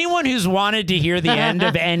fine. Anyone who's wanted to hear the end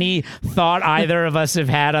of any thought either of us have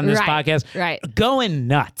had on this podcast, going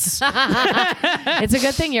nuts. It's a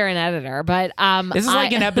good thing you're an editor, but this is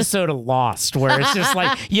like an episode of Lost where it's just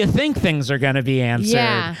like you think things are going to be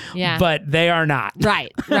answered, but they are not.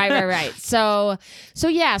 Right. So this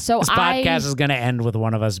podcast is going to end with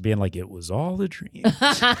one of us being like, it was all a dream.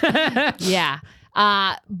 Yeah.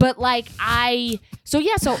 But like so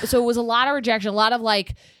it was a lot of rejection, a lot of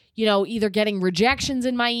like, you know, either getting rejections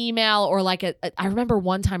in my email or like I remember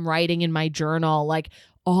one time writing in my journal, like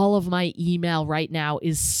all of my email right now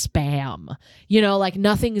is spam, you know, like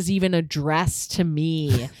nothing is even addressed to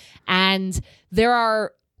me. And there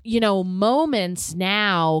are, you know, moments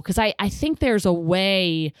now, because I think there's a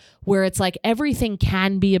way where it's like everything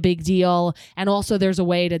can be a big deal. And also there's a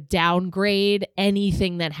way to downgrade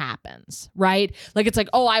anything that happens, right? Like it's like,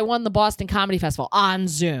 oh, I won the Boston Comedy Festival on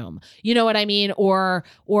Zoom. You know what I mean? Or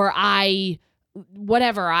I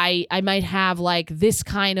might have like this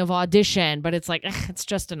kind of audition, but it's like, it's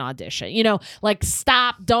just an audition, you know, like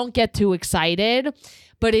stop, don't get too excited.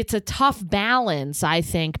 But it's a tough balance, I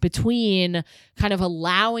think, between kind of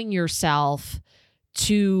allowing yourself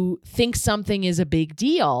to think something is a big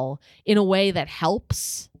deal in a way that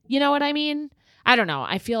helps. You know what I mean? I don't know.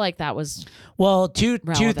 I feel like that was two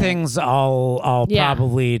things I'll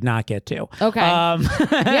probably not get to.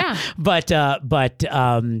 Okay. But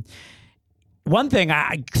one thing,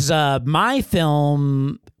 because my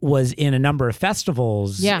film was in a number of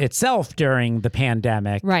festivals itself during the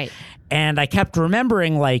pandemic. Right. And I kept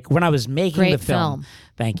remembering, like, when I was making Great the film.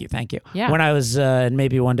 Thank you. Yeah. When I was, and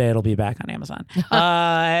maybe one day it'll be back on Amazon.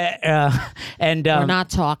 And we're not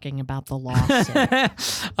talking about the lawsuit.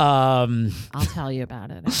 I'll tell you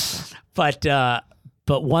about it.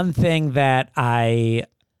 But one thing that I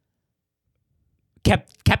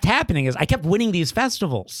kept happening is I kept winning these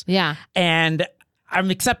festivals. Yeah. And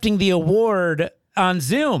I'm accepting the award on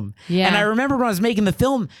Zoom. Yeah. And I remember when I was making the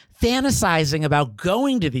film fantasizing about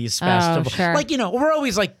going to these festivals. Sure. Like, you know, we're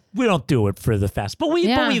always like, we don't do it for the fest, but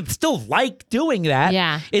we still like doing that.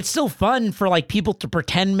 Yeah. It's still fun for like people to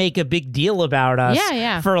pretend make a big deal about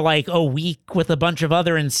us for like a week with a bunch of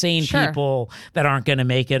other insane people that aren't going to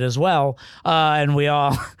make it as well. And we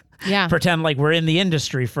all pretend like we're in the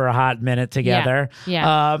industry for a hot minute together.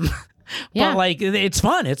 Yeah. But like, it's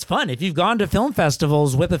fun. It's fun. If you've gone to film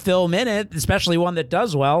festivals with a film in it, especially one that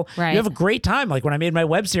does well, you have a great time. Like when I made my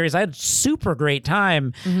web series, I had a super great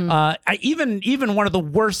time. Even one of the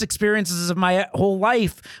worst experiences of my whole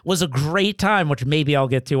life was a great time, which maybe I'll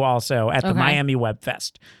get to also at the Miami Web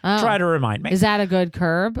Fest. Try to remind me. Is that a good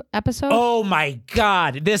Curb episode? Oh my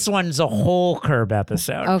God. This one's a whole Curb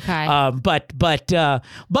episode. Okay. But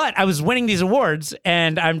I was winning these awards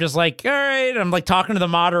and I'm just like, all right. I'm like talking to the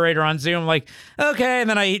moderator on Zoom, like, okay, and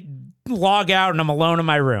then I log out and I'm alone in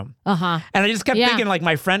my room. And I just kept thinking like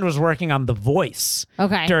my friend was working on The Voice.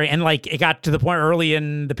 And like it got to the point early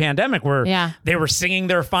in the pandemic where they were singing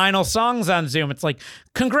their final songs on Zoom. It's like,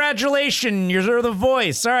 congratulations, you're The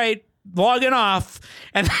Voice. All right, logging off.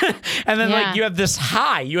 And then like you have this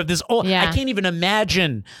high, you have this I can't even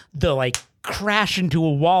imagine the like crash into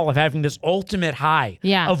a wall of having this ultimate high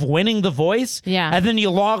of winning The Voice. And then you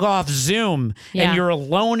log off Zoom and you're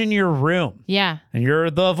alone in your room. And you're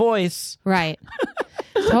The Voice. Right.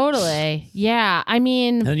 Totally. Yeah. I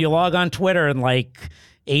mean, and you log on Twitter and like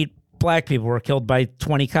 8 black people were killed by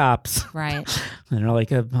 20 cops. Right. And they're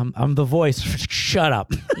like, I'm the voice. Shut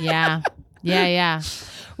up. Yeah.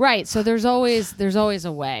 Right. So there's always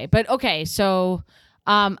a way. But okay, so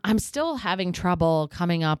I'm still having trouble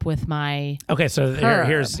coming up with my Okay, so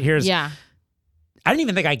here's yeah. I didn't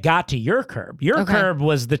even think I got to your curb. Your curb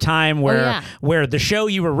was the time where the show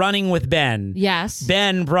you were running with Ben. Yes.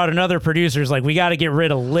 Ben brought another producer's like, we got to get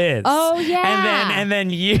rid of Liz. Oh yeah. And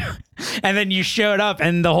then you showed up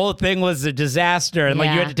and the whole thing was a disaster and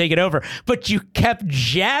like you had to take it over. But you kept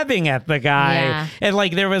jabbing at the guy. Yeah. And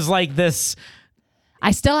like there was like this.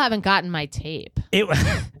 I still haven't gotten my tape. You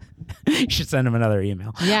should send him another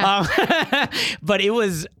email. Yeah. But it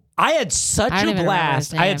was. I had such a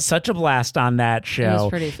blast. I had such a blast on that show. It was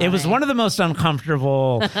pretty funny. It was one of the most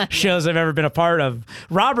uncomfortable shows I've ever been a part of.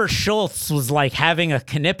 Robert Schultz was like having a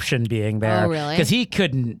conniption being there. Oh, really? Because he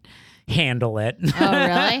couldn't handle it. Oh,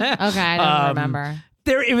 really? Okay, I don't remember.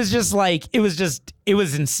 It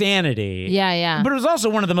was insanity. Yeah. But it was also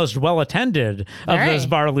one of the most well-attended of those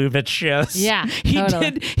Bar Lubitsch shows. Yeah,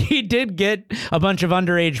 He did get a bunch of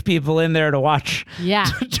underage people in there to watch. Yeah.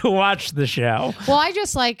 To watch the show. Well, I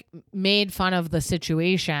just like made fun of the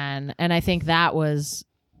situation, and I think that was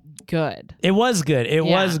good. It was good. It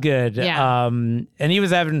was good. Yeah. And he was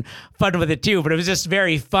having fun with it too. But it was just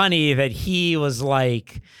very funny that he was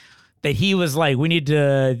like. We need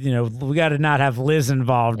to, we got to not have Liz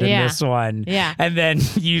involved in this one. Yeah. And then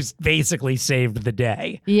you basically saved the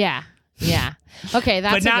day. Yeah. Okay,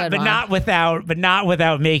 that's a good one. But not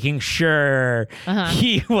without making sure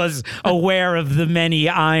he was aware of the many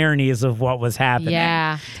ironies of what was happening.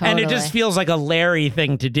 Yeah, totally. And it just feels like a Larry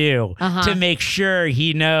thing to do to make sure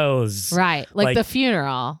he knows. Right, like the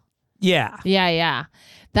funeral. Yeah. Yeah.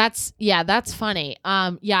 That's funny.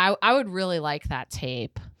 I would really like that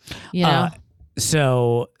tape.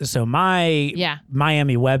 So my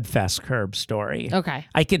Miami Web Fest curb story. Okay.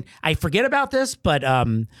 I forget about this, but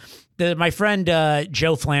my friend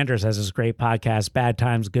Joe Flanders has this great podcast, Bad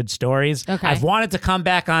Times, Good Stories. Okay. I've wanted to come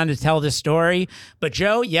back on to tell this story, but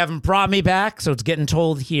Joe, you haven't brought me back, so it's getting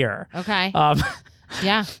told here. Okay.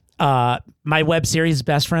 Yeah. My web series,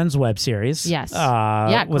 Best Friends web series. Yes.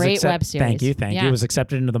 Great web series. Thank you. It was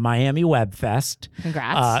accepted into the Miami Web Fest.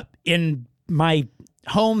 Congrats. In my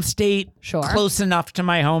home state, close enough to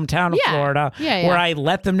my hometown of Florida, where I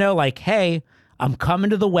let them know, like, hey, I'm coming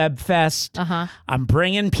to the Web Fest. I'm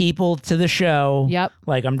bringing people to the show. Yep.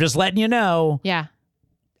 Like, I'm just letting you know. Yeah.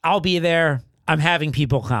 I'll be there. I'm having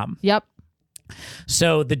people come. Yep.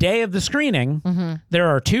 So the day of the screening, there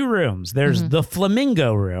are 2 rooms. There's the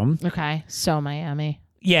Flamingo room. Okay. So Miami.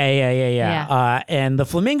 Yeah. And the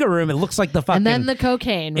Flamingo room, it looks like the fucking... And then the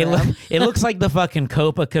cocaine room. It looks like the fucking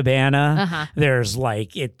Copacabana. There's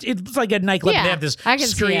like... It's like a nightclub. Yeah, they have this I can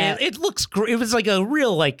screen. see it. It looks... It was like a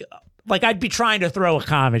real like I'd be trying to throw a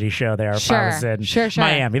comedy show there if I was in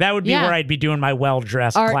Miami. That would be where I'd be doing my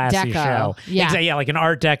well-dressed, classy show. Yeah. Exactly. Yeah, like an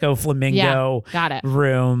Art Deco Flamingo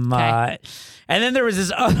room. Okay. And then there was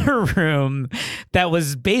this other room that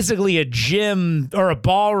was basically a gym or a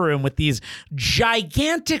ballroom with these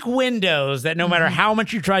gigantic windows that no matter how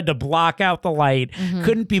much you tried to block out the light,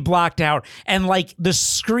 couldn't be blocked out. And like the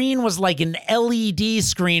screen was like an LED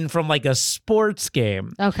screen from like a sports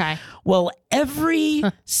game. Okay. Well, every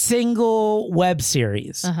single web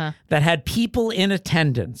series that had people in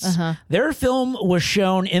attendance, their film was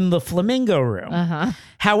shown in the Flamingo room.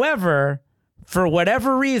 However, for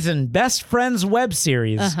whatever reason, Best Friends web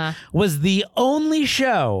series was the only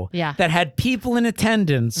show that had people in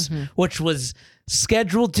attendance, which was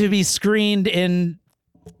scheduled to be screened in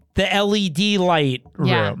the LED light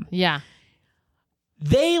room. Yeah.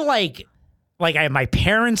 They my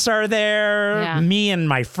parents are there. Yeah. Me and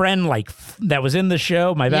my friend that was in the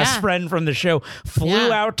show, my best friend from the show,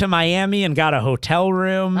 flew out to Miami and got a hotel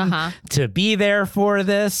room to be there for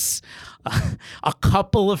this. A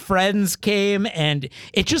couple of friends came, and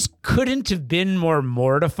it just couldn't have been more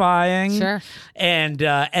mortifying. Sure. And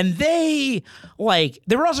they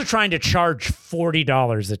were also trying to charge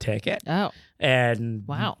 $40 a ticket. Oh. And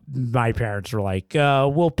wow, my parents were like,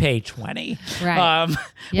 we'll pay $20. Right.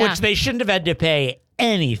 Which they shouldn't have had to pay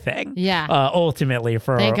anything. Yeah. Ultimately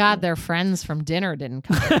for... Thank God their friends from dinner didn't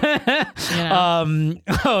come.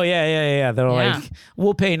 Oh, yeah. They're like,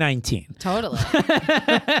 we'll pay $19. Totally.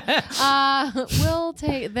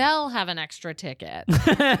 They'll have an extra ticket.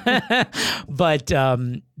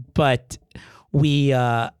 But we...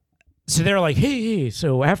 So they're like, hey,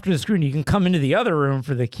 so after the screen, you can come into the other room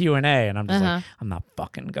for the Q&A. And I'm just like, I'm not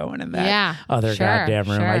fucking going in that other goddamn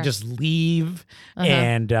room. I just leave.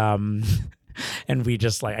 And And we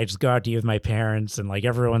just I just go out to eat with my parents, and like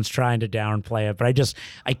everyone's trying to downplay it, but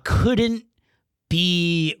I couldn't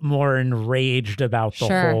be more enraged about the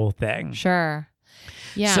whole thing. Sure.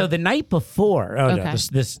 Yeah. So the night before, no,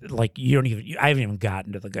 this like I haven't even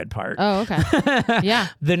gotten to the good part. Oh, okay. Yeah.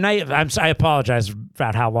 The night, I apologize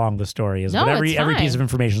about how long the story is, but every piece of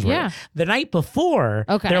information is worth it. The night before,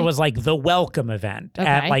 there was like the welcome event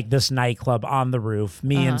at like this nightclub on the roof.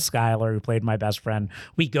 Me and Skylar, who played my best friend,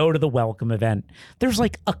 we go to the welcome event. There's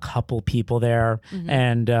like a couple people there,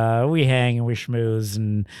 and we hang and we schmooze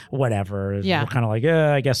and whatever. Yeah. We're kind of like,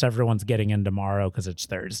 I guess everyone's getting in tomorrow because it's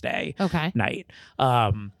Thursday night.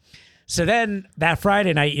 So then that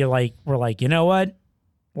Friday night, we're like, you know what?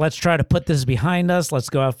 Let's try to put this behind us. Let's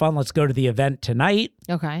go have fun. Let's go to the event tonight.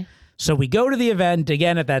 Okay. So we go to the event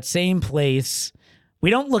again at that same place. We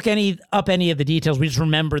don't look up any of the details. We just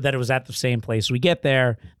remember that it was at the same place. We get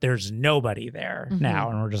there. There's nobody there now.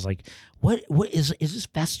 And we're just like, what is this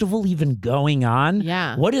festival even going on?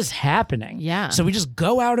 Yeah. What is happening? Yeah. So we just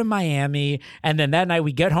go out in Miami. And then that night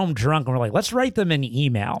we get home drunk and we're like, let's write them an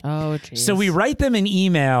email. Oh, geez. So we write them an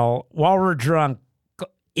email while we're drunk.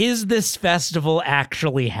 Is this festival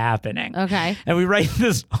actually happening? Okay. And we write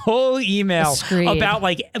this whole email about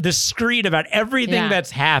like the screed about everything that's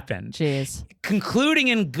happened. Jeez. Concluding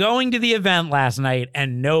in going to the event last night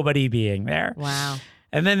and nobody being there. Wow.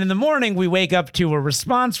 And then in the morning, we wake up to a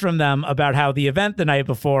response from them about how the event the night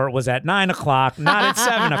before was at 9 o'clock, not at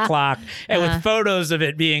 7 o'clock, and with photos of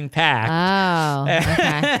it being packed. Oh,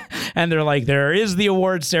 okay. And they're like, there is the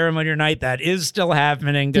award ceremony tonight. That is still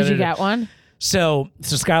happening. Did you get one? So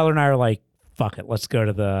Skylar and I are like, fuck it, let's go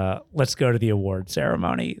to the award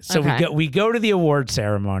ceremony. So we go to the award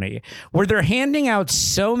ceremony where they're handing out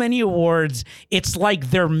so many awards. It's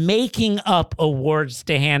like they're making up awards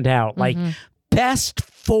to hand out, like best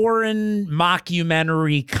foreign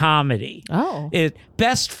mockumentary comedy. Oh,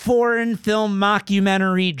 best foreign film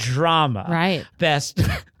mockumentary drama. Right. Best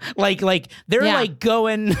like they're like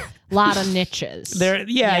going. Lot of niches. There,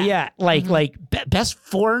 like best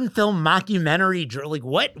foreign film mockumentary.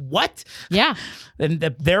 Like what? Yeah, and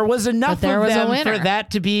there was enough of them for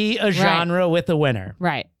that to be a genre with a winner.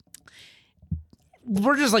 Right.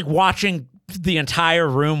 We're just like watching the entire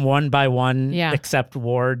room one by one, accept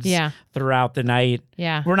awards. Throughout the night.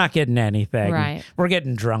 Yeah, we're not getting anything. Right. We're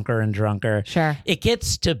getting drunker and drunker. Sure. It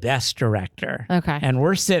gets to best director. Okay. And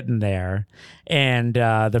we're sitting there, and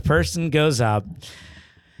the person goes up.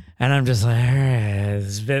 And I'm just like,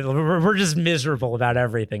 all right, we're just miserable about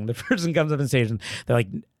everything. The person comes up on stage and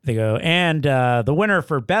they go, and the winner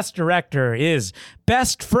for best director is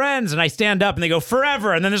Best Friends. And I stand up and they go,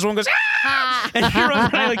 forever. And then this one goes, ah! And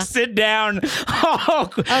I sit down.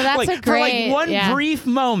 That's a great, for one brief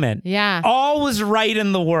moment. Yeah. All was right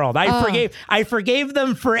in the world. I forgave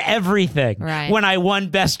them for everything when I won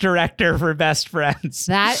best director for Best Friends.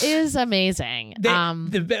 That is amazing.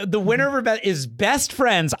 The winner is Best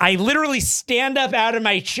Friends. I literally stand up out of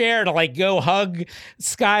my chair to go hug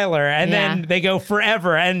Skylar, and then they go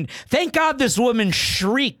forever. And thank God this woman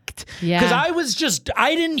shrieked, because I was just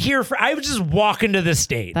walking to the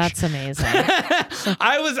stage. That's amazing.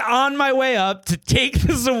 I was on my way up to take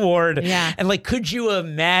this award. Yeah. And could you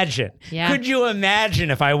imagine? Yeah. Could you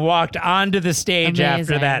imagine if I walked onto the stage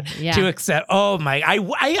after that to accept? Oh my!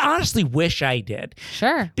 I honestly wish I did.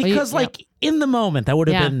 Sure. Because in the moment that would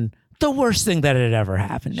have been the worst thing that had ever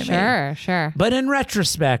happened to me. Sure. But in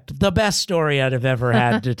retrospect, the best story I'd have ever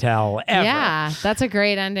had to tell ever. Yeah, that's a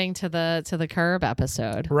great ending to the Curb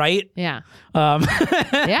episode. Right? Yeah.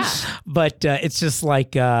 Yeah. But it's just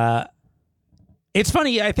it's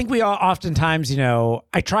funny. I think we all oftentimes,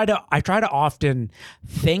 I try to often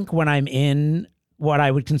think when I'm in what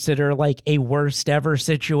I would consider a worst ever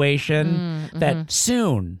situation that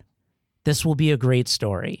soon this will be a great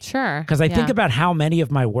story. Sure. Because I think about how many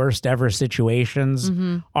of my worst ever situations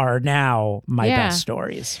are now my best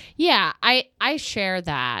stories. Yeah, I share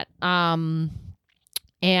that. And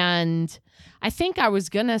I think I was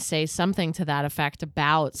going to say something to that effect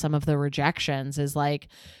about some of the rejections is I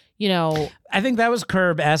think that was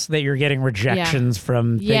Curb-esque that you're getting rejections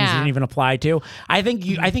from things you didn't even apply to. I think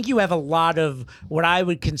you have a lot of what I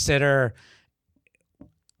would consider,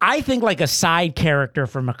 I think a side character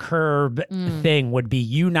from a Curb thing would be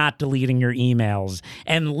you not deleting your emails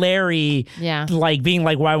and Larry being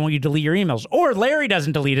why won't you delete your emails? Or Larry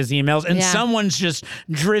doesn't delete his emails and someone's just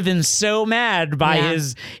driven so mad by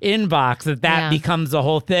his inbox that becomes the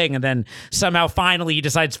whole thing. And then somehow finally he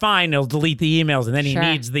decides, fine, he'll delete the emails, and then he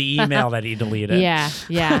needs the email that he deleted. Yeah,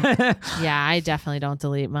 I definitely don't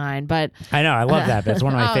delete mine. But I know, I love that bit. It's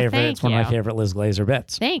one of my favorite. It's one of my favorite Liz Glazer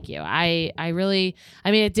bits. Thank you. I really,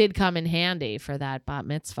 it did come in handy for that bat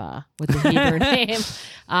mitzvah with the Hebrew name.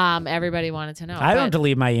 Everybody wanted to know. I don't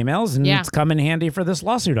delete my emails, and it's come in handy for this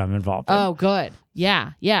lawsuit I'm involved in. Oh, good.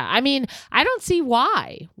 Yeah. I mean, I don't see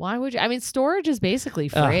why. Why would you? I mean, storage is basically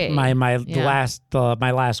free. My last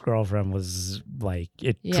girlfriend was like,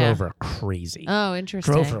 it drove her crazy. Oh,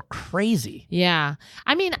 interesting. Drove her crazy. Yeah.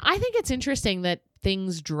 I mean, I think it's interesting that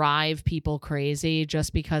things drive people crazy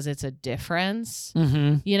just because it's a difference.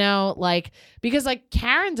 Mm-hmm. You know, like, because like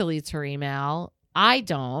Karen deletes her email. I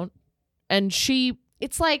don't. And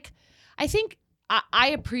it's like, I think I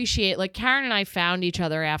appreciate, like, Karen and I found each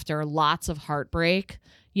other after lots of heartbreak,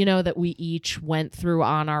 you know, that we each went through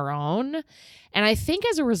on our own. And I think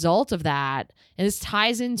as a result of that, and this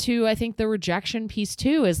ties into, I think, the rejection piece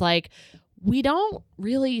too, is like, we don't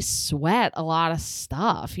really sweat a lot of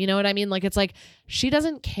stuff. You know what I mean? Like, it's like, she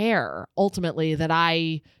doesn't care ultimately that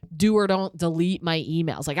I do or don't delete my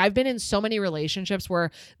emails. Like, I've been in so many relationships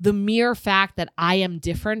where the mere fact that I am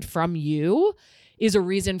different from you is a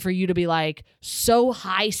reason for you to be like so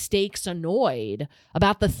high stakes annoyed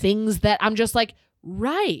about the things that I'm just like,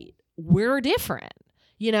 right, we're different,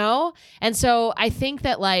 you know? And so I think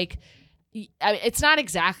that, like, it's not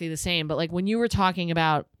exactly the same, but like when you were talking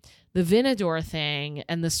about the Vinador thing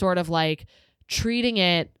and the sort of like treating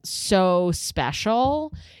it so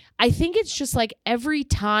special, I think it's just like every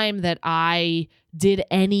time that I did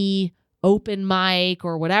any open mic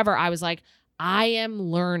or whatever, I was like, I am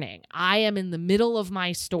learning. I am in the middle of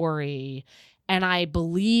my story, and I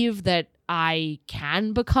believe that I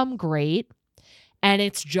can become great. And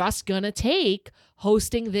it's just going to take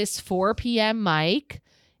hosting this 4 p.m. mic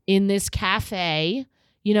in this cafe,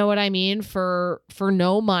 you know what I mean, for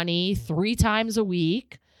no money 3 times a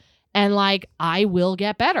week. And like, I will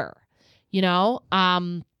get better, you know?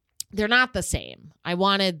 They're not the same. I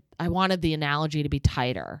wanted the analogy to be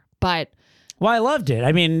tighter, but. Well, I loved it.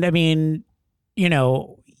 I mean, you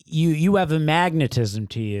know, you have a magnetism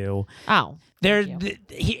to you. Oh,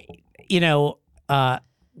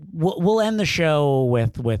 we'll end the show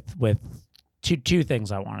with two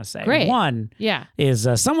things I want to say. Great. One, is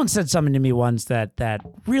someone said something to me once that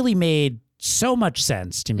really made so much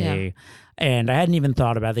sense to me, and I hadn't even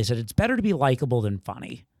thought about it. They said it's better to be likable than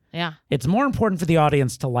funny. Yeah. It's more important for the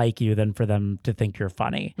audience to like you than for them to think you're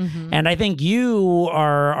funny. Mm-hmm. And I think you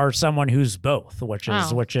are someone who's both, which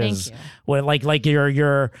is what like you're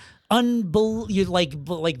you like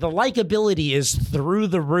the likability is through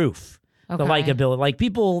the roof. Okay. The likability, like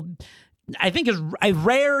people, I think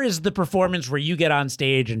rare is the performance where you get on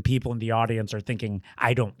stage and people in the audience are thinking,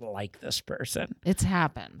 I don't like this person. It's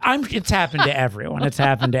happened. It's happened to everyone. It's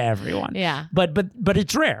happened to everyone. Yeah. But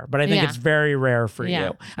it's rare. But I think it's very rare for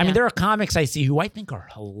you. I mean, there are comics I see who I think are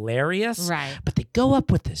hilarious. Right. But they go up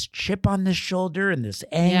with this chip on the shoulder and this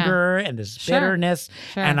anger and this bitterness.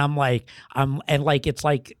 Sure. And it's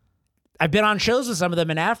like, I've been on shows with some of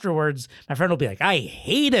them, and afterwards, my friend will be like, I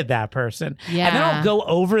hated that person. Yeah. And then I'll go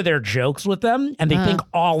over their jokes with them, and they think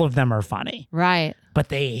all of them are funny. Right. But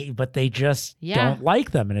they just don't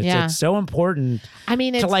like them. And it's so important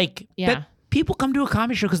that people come to a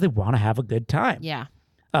comedy show because they want to have a good time. Yeah.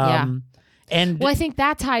 And I think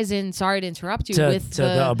that ties in, sorry to interrupt you, with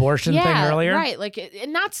the abortion thing earlier. Right. Like,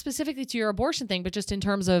 and not specifically to your abortion thing, but just in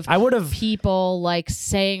terms of people like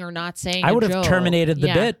saying or not saying I would have terminated the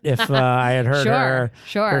bit if I had heard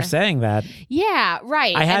her saying that. Yeah,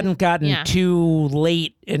 right. I hadn't gotten too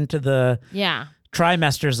late into the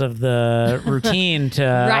trimesters of the routine to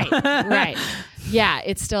right. Yeah,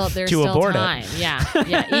 there's still time.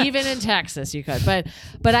 Yeah. Even in Texas, you could,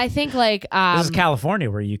 but I think like this is California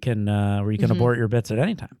where you can abort your bits at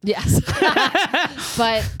any time. Yes,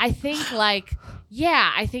 but I think like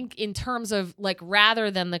I think in terms of like rather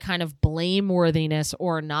than the kind of blameworthiness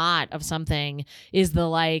or not of something is the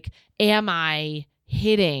like, am I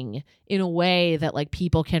hitting in a way that like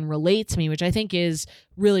people can relate to me, which I think is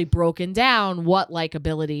really broken down what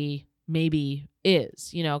likability maybe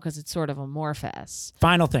is, you know, because it's sort of amorphous.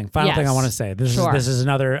 Final thing I want to say. This is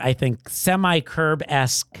another, I think,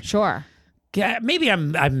 semi-Curb-esque. Sure. Yeah, maybe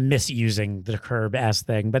I'm misusing the Curb-esque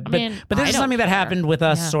thing, but this is something that happened with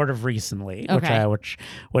us sort of recently,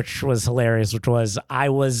 which was hilarious. Which was I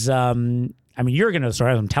was you're gonna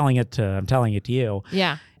sorry I'm telling it to you.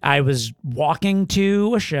 Yeah. I was walking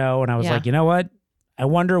to a show and I was like, you know what? I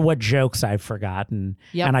wonder what jokes I've forgotten.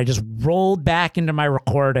 Yep. And I just rolled back into my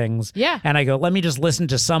recordings. Yeah. And I go, let me just listen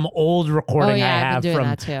to some old recording I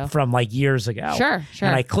have from like years ago. Sure.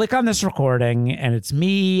 And I click on this recording, and it's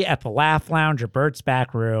me at the Laugh Lounge at Bert's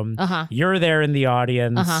back room. You're there in the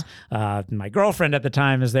audience. My girlfriend at the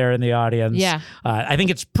time is there in the audience. Yeah. I think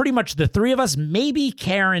it's pretty much the three of us, maybe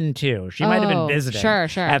Karen too. She might have been visiting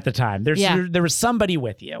at the time. There was somebody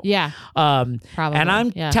with you. Yeah. Probably. And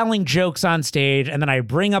I'm Yeah. telling jokes on stage, and then I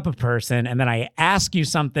bring up a person, and then I ask you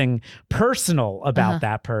something personal about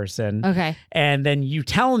that person. Okay. And then you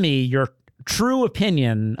tell me your true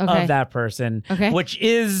opinion of that person, which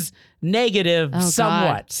is negative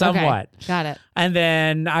somewhat. Okay. Got it. And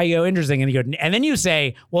then I go, interesting. And you go, and then you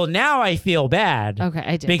say, well, now I feel bad. Okay,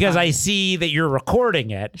 I did. Because I see that you're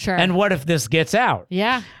recording it. Sure. And what if this gets out?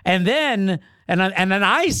 Yeah. And then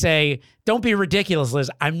I say, don't be ridiculous, Liz.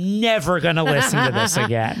 I'm never going to listen to this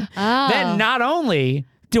again. Then not only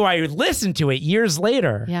do I listen to it years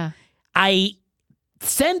later, I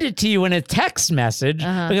send it to you in a text message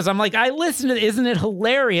because I'm like, I listened to it. Isn't it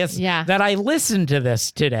hilarious that I listened to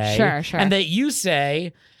this today? Sure. And that you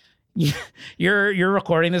say, you're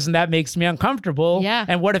recording this and that makes me uncomfortable. Yeah.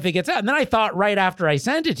 And what if it gets out? And then I thought right after I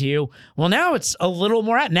sent it to you, well, now it's a little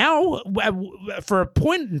more out. Now, for a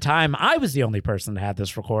point in time, I was the only person that had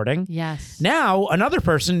this recording. Yes. Now, another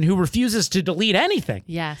person who refuses to delete anything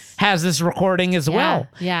has this recording as well.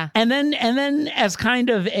 Yeah. And then as kind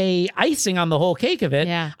of a icing on the whole cake of it,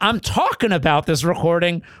 I'm talking about this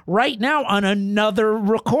recording right now on another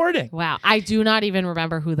recording. Wow. I do not even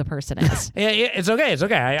remember who the person is. It's okay. It's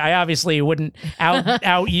okay. I obviously wouldn't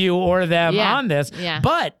out you or them on this. Yeah.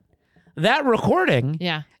 But that recording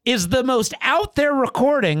is the most out there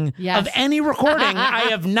recording of any recording I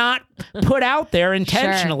have not put out there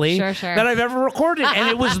intentionally that I've ever recorded. And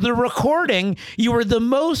it was the recording you were the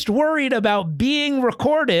most worried about being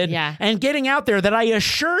recorded and getting out there that I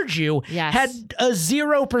assured you had a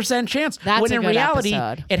 0% chance. That's when a in good reality,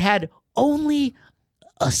 episode. it had only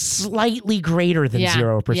a slightly greater than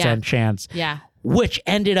 0% chance. Yeah. Which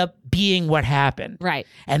ended up being what happened. Right.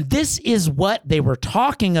 And this is what they were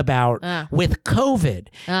talking about with COVID.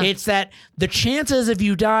 It's that the chances of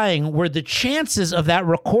you dying were the chances of that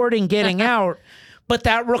recording getting out, but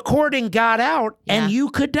that recording got out and you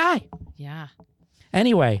could die. Yeah.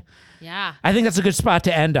 Anyway. Yeah. I think that's a good spot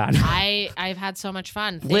to end on. I've had so much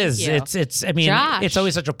fun. Thank Liz, you. it's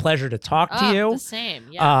always such a pleasure to talk to you. The same.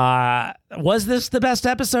 Yeah. Was this the best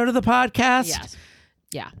episode of the podcast? Yes.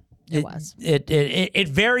 Yeah. It was. It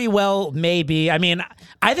very well may be. I mean,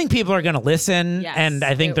 I think people are going to listen, and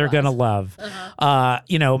I think they're going to love.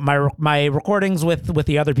 My recordings with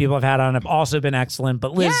the other people I've had on have also been excellent.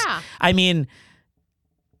 But Liz, I mean,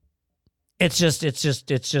 it's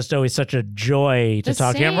just always such a joy to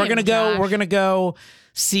talk to you. And we're gonna go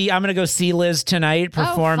see. I'm gonna go see Liz tonight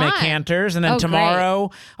perform at Cantor's, and then tomorrow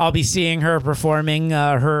I'll be seeing her performing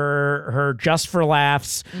her Just for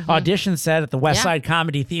Laughs audition set at the West Side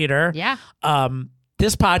Comedy Theater. Yeah.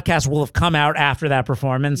 This podcast will have come out after that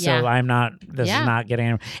performance, so I'm not. This is not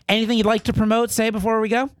getting anything you'd like to promote. Say before we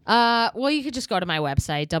go. Well, you could just go to my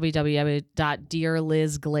website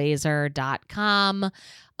www.dearlizglazer.com.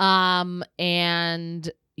 And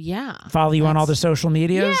follow you on all the social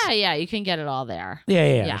medias. Yeah, you can get it all there.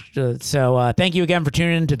 Yeah. So thank you again for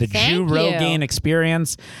tuning in to the Drew Rogaine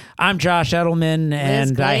Experience. I'm Josh Edelman,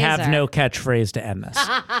 and I have no catchphrase to end this.